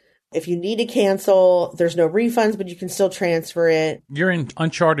deadline. If you need to cancel, there's no refunds, but you can still transfer it. You're in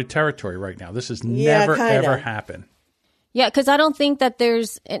uncharted territory right now. This has never, ever happened. Yeah, because I don't think that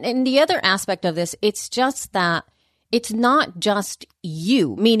there's, and the other aspect of this, it's just that it's not just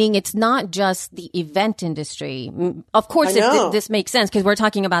you, meaning it's not just the event industry. Of course, this makes sense because we're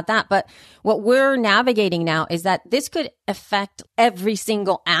talking about that. But what we're navigating now is that this could affect every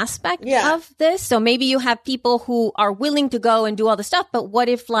single aspect of this. So maybe you have people who are willing to go and do all the stuff, but what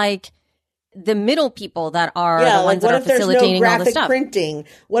if like the middle people that are the ones that are facilitating all the stuff? What if there's no graphic printing?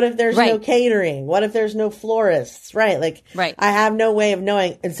 What if there's no catering? What if there's no florists? Right. I have no way of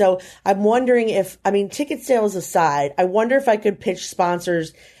knowing. And so I'm wondering ticket sales aside, I wonder if I could pitch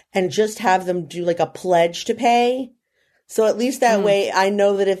sponsors and just have them do like a pledge to pay. So at least that way I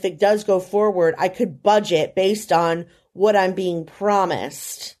know that if it does go forward, I could budget based on what I'm being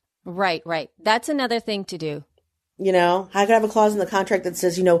promised. Right. That's another thing to do. You know, I could have a clause in the contract that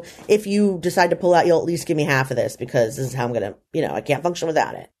says, you know, if you decide to pull out, you'll at least give me half of this because this is how I'm going to, you know, I can't function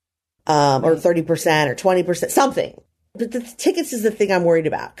without it. Or 30% or 20%, something. But the tickets is the thing I'm worried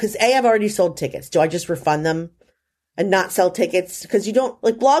about because I've already sold tickets. Do I just refund them and not sell tickets? Because you don't,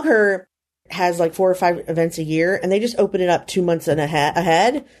 like BlogHer has like 4 or 5 events a year and they just open it up 2 months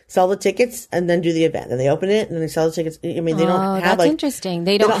ahead, sell the tickets and then do the event. And they open it and then they sell the tickets. I mean, they don't have that's interesting.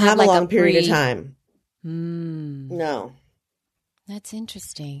 They don't have a long period of time. No. That's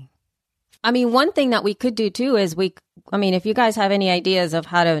interesting. I mean, one thing that we could do too is if you guys have any ideas of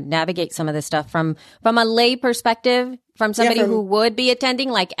how to navigate some of this stuff from a lay perspective, from somebody who would be attending,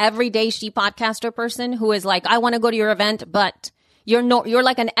 like everyday She Podcaster person who is like, I want to go to your event, but you're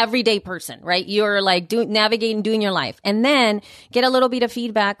like an everyday person, right? You're like navigating, doing your life, and then get a little bit of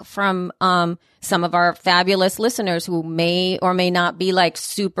feedback from, some of our fabulous listeners who may or may not be like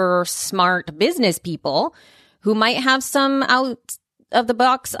super smart business people who might have some out of the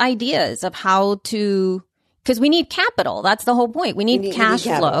box ideas of how to, because we need capital. That's the whole point. We need cash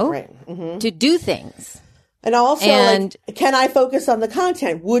flow to do things. And also, can I focus on the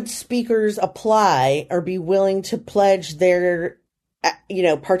content? Would speakers apply or be willing to pledge their,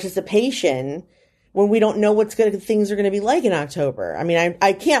 participation when we don't know things are going to be like in October? I mean,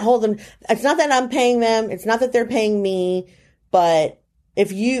 I can't hold them. It's not that I'm paying them. It's not that they're paying me, but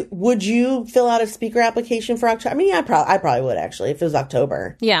would you fill out a speaker application for October? I mean, I probably would actually if it was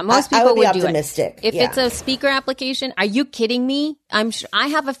October. Yeah, most people would optimistic. Do it. If it's a speaker application, are you kidding me? I'm sure, I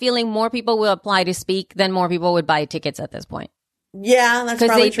have a feeling more people will apply to speak than more people would buy tickets at this point. Yeah, that's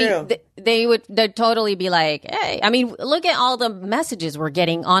probably true. They'd totally be like, hey, I mean, look at all the messages we're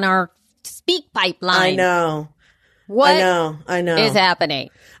getting on our speak pipeline. I know. I know. Is happening.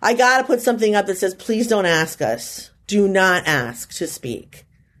 I got to put something up that says, please don't ask us. Do not ask to speak.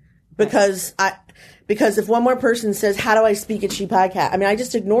 because if one more person says, how do I speak at She Podcast? I mean, I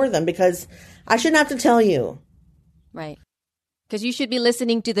just ignore them because I shouldn't have to tell you. Right. Because you should be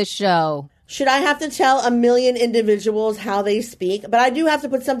listening to the show. Should I have to tell a million individuals how they speak? But I do have to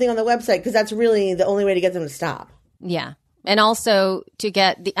put something on the website because that's really the only way to get them to stop. Yeah. And also to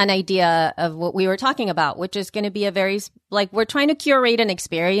get an idea of what we were talking about, which is going to be a very, like, we're trying to curate an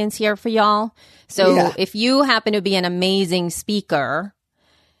experience here for y'all. So if you happen to be an amazing speaker,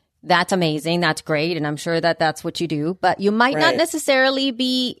 that's amazing. That's great. And I'm sure that that's what you do. But you might not necessarily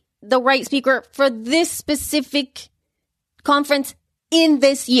be the right speaker for this specific conference in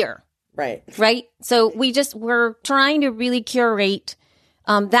this year. Right. Right. So we're trying to really curate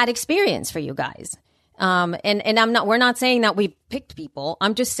that experience for you guys. And we're not saying that we picked people.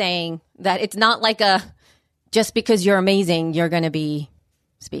 I'm just saying that it's not like just because you're amazing, you're going to be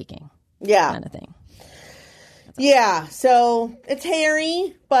speaking. Yeah. Kind of thing. Yeah. So it's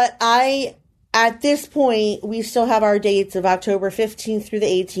hairy, but at this point, we still have our dates of October 15th through the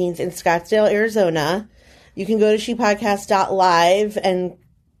 18th in Scottsdale, Arizona. You can go to shepodcast.live and,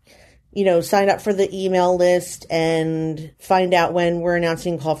 sign up for the email list and find out when we're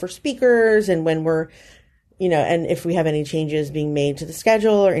announcing call for speakers and when we're, and if we have any changes being made to the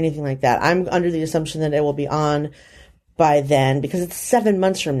schedule or anything like that. I'm under the assumption that it will be on by then because it's 7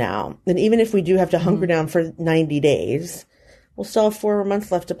 months from now. And even if we do have to hunker down for 90 days, we'll still have 4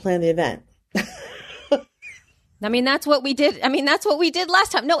 months left to plan the event. I mean, that's what we did. I mean, that's what we did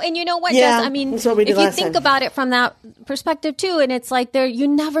last time. No, and you know what, Jess? I mean, if you think about it from that perspective too, and it's like you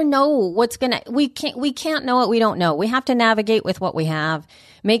never know what's we can't know what we don't know. We have to navigate with what we have,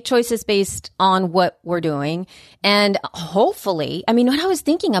 make choices based on what we're doing. And hopefully, I mean, what I was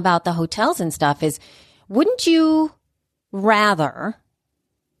thinking about the hotels and stuff is, wouldn't you rather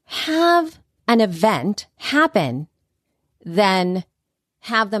have an event happen than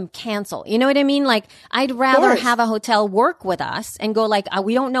have them cancel? You know what I mean? Like, I'd rather have a hotel work with us and go like,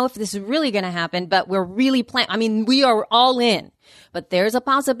 we don't know if this is really going to happen, but we're really I mean, we are all in, but there's a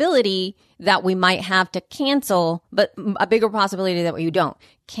possibility that we might have to cancel, but a bigger possibility that you don't.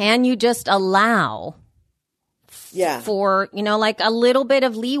 Can you just allow for, like a little bit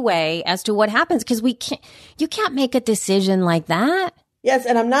of leeway as to what happens? Because you can't make a decision like that. Yes.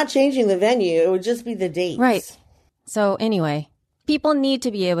 And I'm not changing the venue. It would just be the dates. Right. So anyway, people need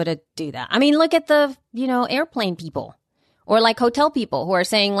to be able to do that. I mean, look at the, airplane people or like hotel people who are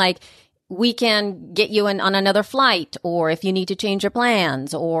saying like, we can get you on another flight, or if you need to change your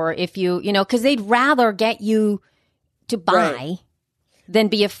plans, or if you, because they'd rather get you to buy than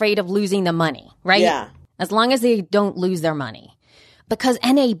be afraid of losing the money, right? Yeah. As long as they don't lose their money. Because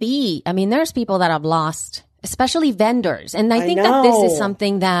NAB, I mean, there's people that have lost, especially vendors. And I think that this is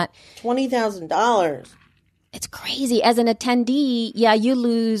something that $20,000. It's crazy. As an attendee, you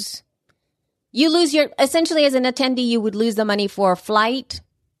lose essentially as an attendee, you would lose the money for a flight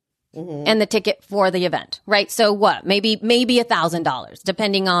and the ticket for the event, right? So what? Maybe $1,000,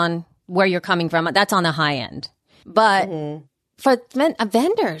 depending on where you're coming from. That's on the high end. But for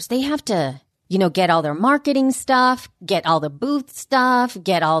vendors, they have to, get all their marketing stuff, get all the booth stuff,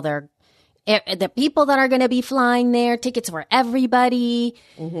 get all the people that are going to be flying there, tickets for everybody,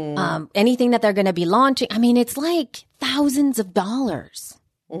 anything that they're going to be launching. I mean, it's like thousands of dollars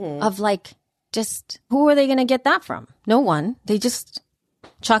of like, just who are they going to get that from? No one. They just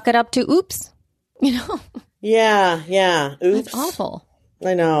chalk it up to oops, Yeah. Oops. It's awful.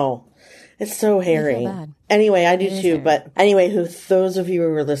 I know. It's so hairy. Anyway, I do too. But anyway, those of you who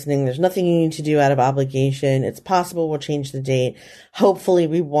are listening, there's nothing you need to do out of obligation. It's possible we'll change the date. Hopefully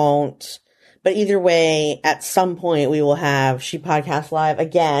we won't. But either way, at some point we will have She Podcast Live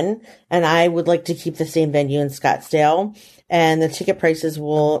again. And I would like to keep the same venue in Scottsdale. And the ticket prices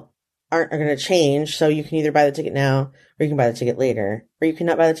aren't going to change. So you can either buy the ticket now, or you can buy the ticket later, or you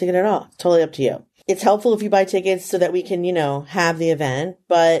cannot buy the ticket at all. It's totally up to you. It's helpful if you buy tickets so that we can, have the event.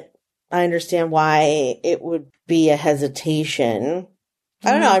 But I understand why it would be a hesitation.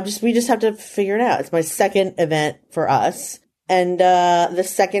 I don't know. We just have to figure it out. It's my second event for us. And the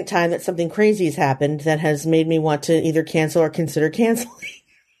second time that something crazy has happened that has made me want to either cancel or consider canceling.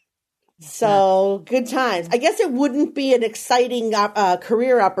 So good times. I guess it wouldn't be an exciting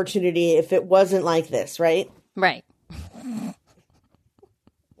career opportunity if it wasn't like this, right? Right.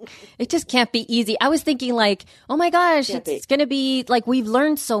 It just can't be easy. I was thinking like, oh my gosh, it's going to be like, we've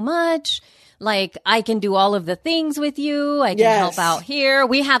learned so much. Like, I can do all of the things with you. I can help out here.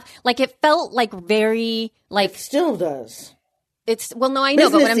 We have, like, it felt like very, like. It still does. No, I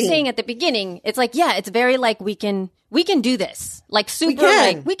know, but what I'm saying at the beginning, it's like, it's very like, we can do this. Like,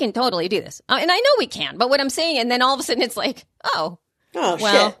 super, we can totally do this. And I know we can, but what I'm saying, and then all of a sudden it's like, well,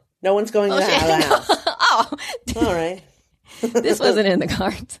 shit. No one's going to the house. Oh. All right. This wasn't in the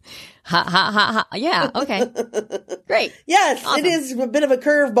cards. Ha, ha, ha, ha. Yeah, okay. Great. Yes, awesome. It is a bit of a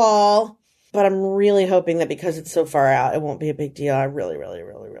curveball, but I'm really hoping that because it's so far out, it won't be a big deal. I really, really,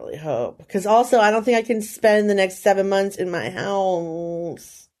 really, really hope. Because also, I don't think I can spend the next 7 months in my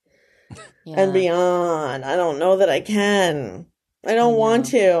house and beyond. I don't know that I can. I don't want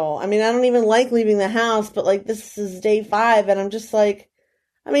to. I mean, I don't even like leaving the house, but like this is day 5 and I'm just like,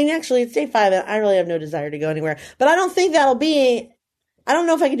 I mean, actually it's day 5 and I really have no desire to go anywhere, but I don't think that'll be, I don't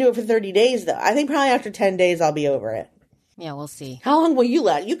know if I can do it for 30 days though. I think probably after 10 days I'll be over it. Yeah, we'll see. How long will you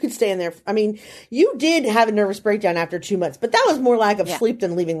let? You could stay in there. I mean, you did have a nervous breakdown after 2 months, but that was more lack of sleep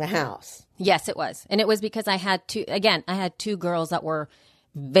than leaving the house. Yes, it was. And it was because I had two girls that were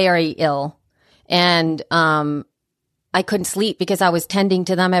very ill and, I couldn't sleep because I was tending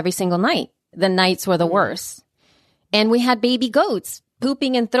to them every single night. The nights were the worst. And we had baby goats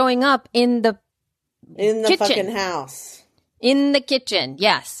pooping and throwing up in the kitchen. Fucking house. In the kitchen,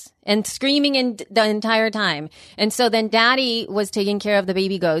 yes. And screaming the entire time. And so then Daddy was taking care of the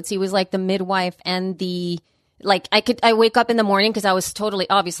baby goats. He was like the midwife and I wake up in the morning because I was totally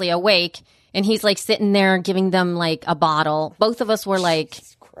obviously awake. And he's like sitting there giving them like a bottle. Both of us were like,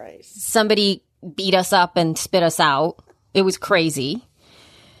 Jesus Christ. Somebody beat us up and spit us out. It was crazy.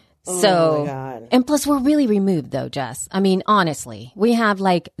 Oh my God. And plus we're really removed though, Jess. I mean, honestly, we have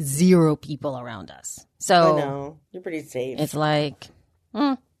like 0 people around us. So I know. You're pretty safe. It's like,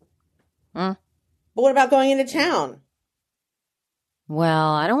 But what about going into town? Well,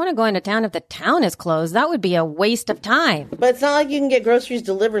 I don't want to go into town if the town is closed. That would be a waste of time. But it's not like you can get groceries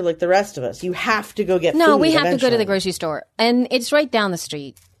delivered like the rest of us. You have to go get food. No, we have to go to the grocery store. And it's right down the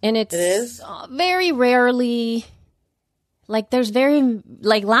street. And it is? Very rarely, like there's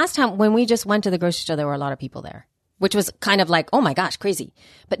like last time when we just went to the grocery store, there were a lot of people there, which was kind of like, oh my gosh, crazy.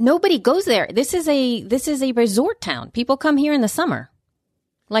 But nobody goes there. This is a resort town. People come here in the summer.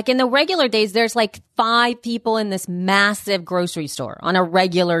 Like in the regular days, there's like 5 people in this massive grocery store on a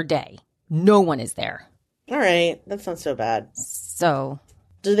regular day. No one is there. All right. That's not so bad. So.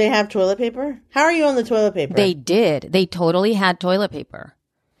 Do they have toilet paper? How are you on the toilet paper? They did. They totally had toilet paper.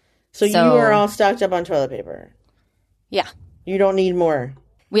 So you are all stocked up on toilet paper? Yeah. You don't need more?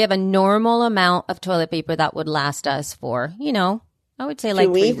 We have a normal amount of toilet paper that would last us for, I would say like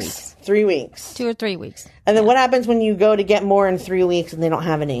 3 weeks. 3 weeks. 2 or 3 weeks. And then what happens when you go to get more in 3 weeks and they don't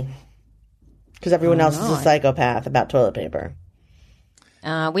have any? Because everyone else is a psychopath about toilet paper.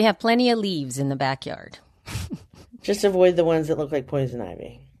 We have plenty of leaves in the backyard. Just avoid the ones that look like poison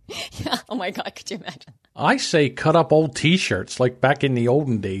ivy. Yeah. Oh my God, could you imagine? I say cut up old T-shirts like back in the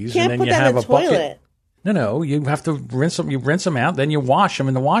olden days, and then you have a bucket. No, you have to rinse them. You rinse them out, then you wash them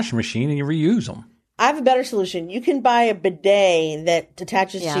in the washing machine, and you reuse them. I have a better solution. You can buy a bidet that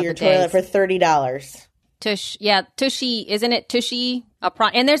attaches to your toilet for $30. Tushy, isn't it Tushy?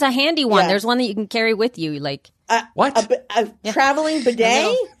 And there's a handy one. Yeah. There's one that you can carry with you, like what? A traveling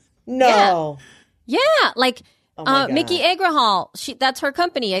bidet? No. Yeah, like. Mickey Agrahall, that's her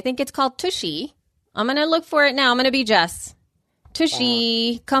company. I think it's called Tushy. I'm going to look for it now. I'm going to be Jess.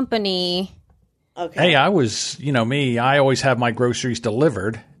 Tushy Company. Okay. Hey, I was, me, I always have my groceries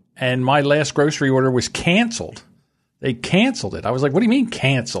delivered, and my last grocery order was canceled. They canceled it. I was like, what do you mean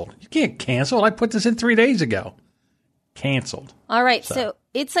canceled? You can't cancel it. I put this in 3 days ago. Canceled. All right. So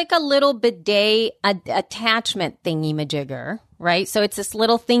it's like a little bidet attachment thingy-majigger, right? So it's this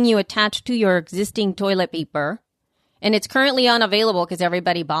little thing you attach to your existing toilet paper. And it's currently unavailable because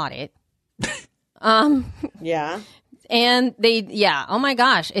everybody bought it. Yeah. And oh my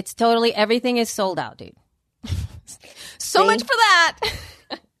gosh, it's totally, everything is sold out, dude. So much for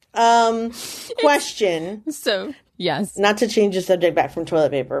that. Question. So, yes. Not to change the subject back from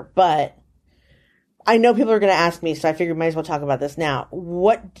toilet paper, but I know people are going to ask me, so I figured might as well talk about this now.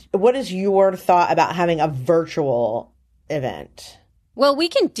 What is your thought about having a virtual event? Well, we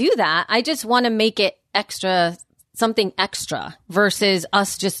can do that. I just want to make it something extra versus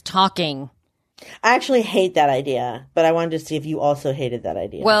us just talking. I actually hate that idea, but I wanted to see if you also hated that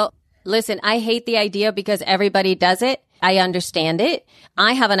idea. Well, listen, I hate the idea because everybody does it. I understand it.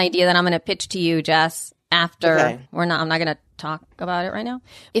 I have an idea that I'm going to pitch to you, Jess, after. Okay. I'm not going to talk about it right now.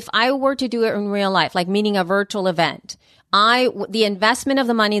 If I were to do it in real life, like meaning a virtual event, the investment of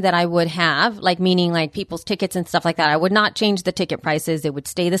the money that I would have, like meaning like people's tickets and stuff like that, I would not change the ticket prices. It would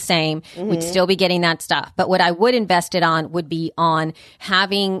stay the same. Mm-hmm. We'd still be getting that stuff. But what I would invest it on would be on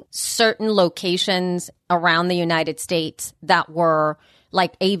having certain locations around the United States that were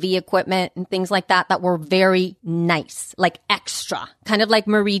like AV equipment and things like that were very nice, like extra, kind of like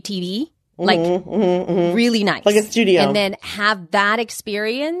Marie TV. like really nice. Like a studio. And then have that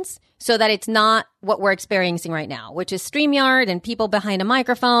experience so that it's not what we're experiencing right now, which is StreamYard and people behind a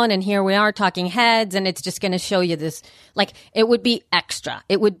microphone. And here we are talking heads, and it's just going to show you this. Like, it would be extra.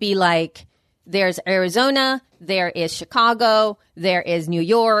 It would be like, there's Arizona, there is Chicago, there is New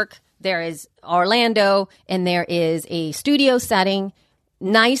York, there is Orlando, and there is a studio setting,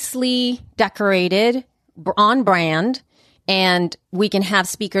 nicely decorated, on brand, and we can have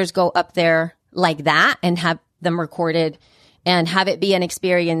speakers go up there like that and have them recorded and have it be an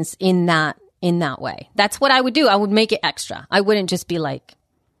experience in that way. That's what I would do. I would make it extra. I wouldn't just be like,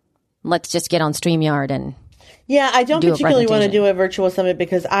 let's just get on StreamYard and yeah, I don't particularly want to do a virtual summit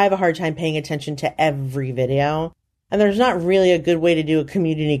because I have a hard time paying attention to every video. And there's not really a good way to do a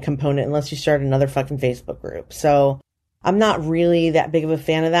community component unless you start another fucking Facebook group. So I'm not really that big of a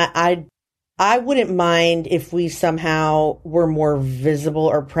fan of that. I wouldn't mind if we somehow were more visible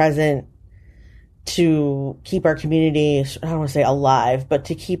or present to keep our community, I don't want to say alive, but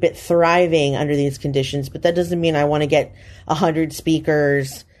to keep it thriving under these conditions. But that doesn't mean I want to get 100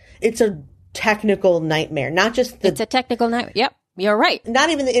 speakers. It's a technical nightmare, not just it's a technical nightmare. Yep, you're right.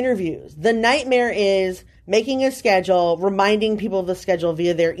 Not even the interviews. The nightmare is making a schedule, reminding people of the schedule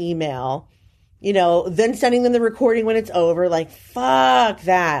via their email, then sending them the recording when it's over. Like, fuck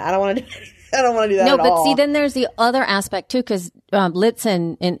that. I don't want to do I don't want to do that at all. No, but see, then there's the other aspect too, because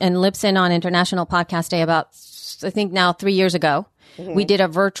Libsyn and Libsyn on International Podcast Day about, I think now 3 years ago, we did a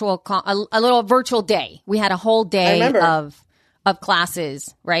virtual, a little virtual day. We had a whole day of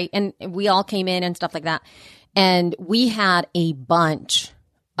classes, right? And we all came in and stuff like that. And we had a bunch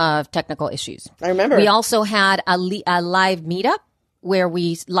of technical issues. I remember. We also had a live meetup where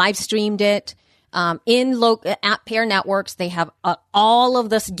we live streamed it. At Pair Networks, they have all of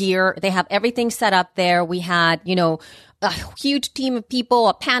this gear. They have everything set up there. We had, a huge team of people,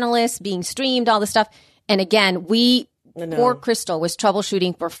 a panelist being streamed, all this stuff. And again, poor Crystal was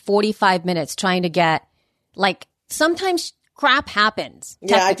troubleshooting for 45 minutes trying to get, like, sometimes crap happens.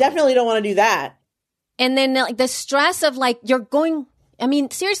 Yeah, I definitely don't want to do that. And then like the stress of like,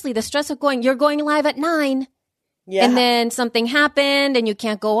 seriously, the stress of you're going live at 9. Yeah. And then something happened and you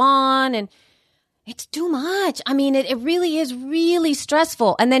can't go on, and it's too much. I mean, it really is really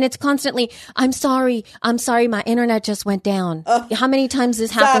stressful. And then it's constantly, I'm sorry, my internet just went down. How many times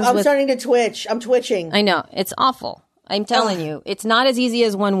this happens? I'm starting to twitch. I'm twitching. I know. It's awful. I'm telling you, it's not as easy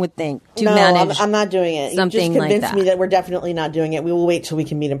as one would think to manage. I'm not doing it. Something you just convinced like that. me that we're definitely not doing it. We will wait till we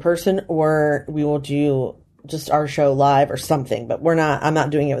can meet in person, or we will do just our show live or something. But I'm not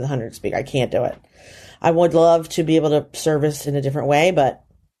doing it with 100 speakers. I can't do it. I would love to be able to service in a different way, but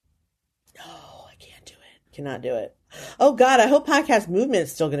no, I can't do it. Cannot do it. Oh God, I hope Podcast Movement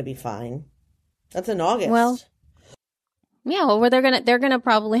is still going to be fine. That's in August. Well, yeah, well, they're gonna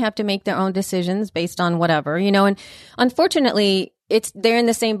probably have to make their own decisions based on whatever, and unfortunately, they're in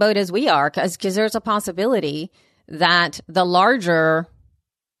the same boat as we are because there's a possibility that the larger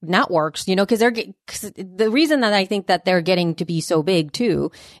networks, because the reason that I think that they're getting to be so big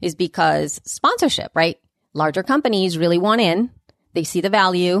too is because sponsorship, right? Larger companies really want in, they see the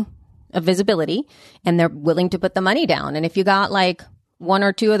value of visibility, and they're willing to put the money down. And if you got like one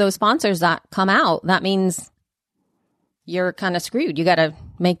or two of those sponsors that come out, that means you're kind of screwed. You got to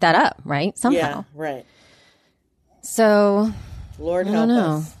make that up, right? Somehow. Yeah, right. So, Lord help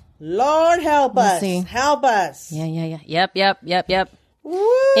us. Lord help us. See. Help us. Yeah. Yep. Woo!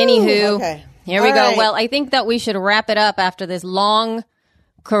 Anywho, okay. Here we go. Right. Well, I think that we should wrap it up after this long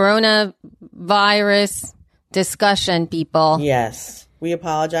coronavirus discussion, people. Yes. We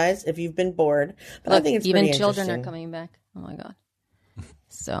apologize if you've been bored. But Look, I think it's even children are coming back. Oh, my God.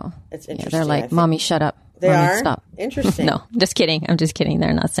 So, it's interesting. They're like, Mommy, shut up. They Mommy, are? Stop. Interesting. No, just kidding. I'm just kidding.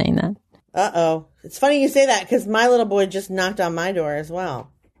 They're not saying that. Uh-oh. It's funny you say that because my little boy just knocked on my door as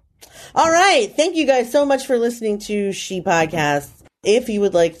well. All right. Thank you guys so much for listening to She Podcasts. If you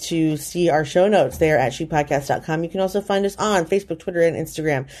would like to see our show notes, they are at shepodcast.com. You can also find us on Facebook, Twitter, and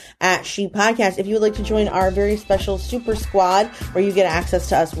Instagram at She Podcast. If you would like to join our very special super squad where you get access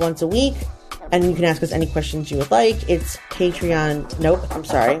to us once a week, and you can ask us any questions you would like, it's Patreon. Nope, I'm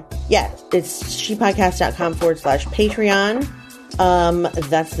sorry. Yeah, it's shepodcast.com/Patreon.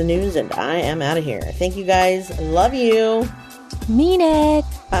 That's the news, and I am out of here. Thank you guys. Love you. Mean it.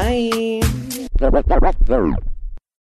 Bye.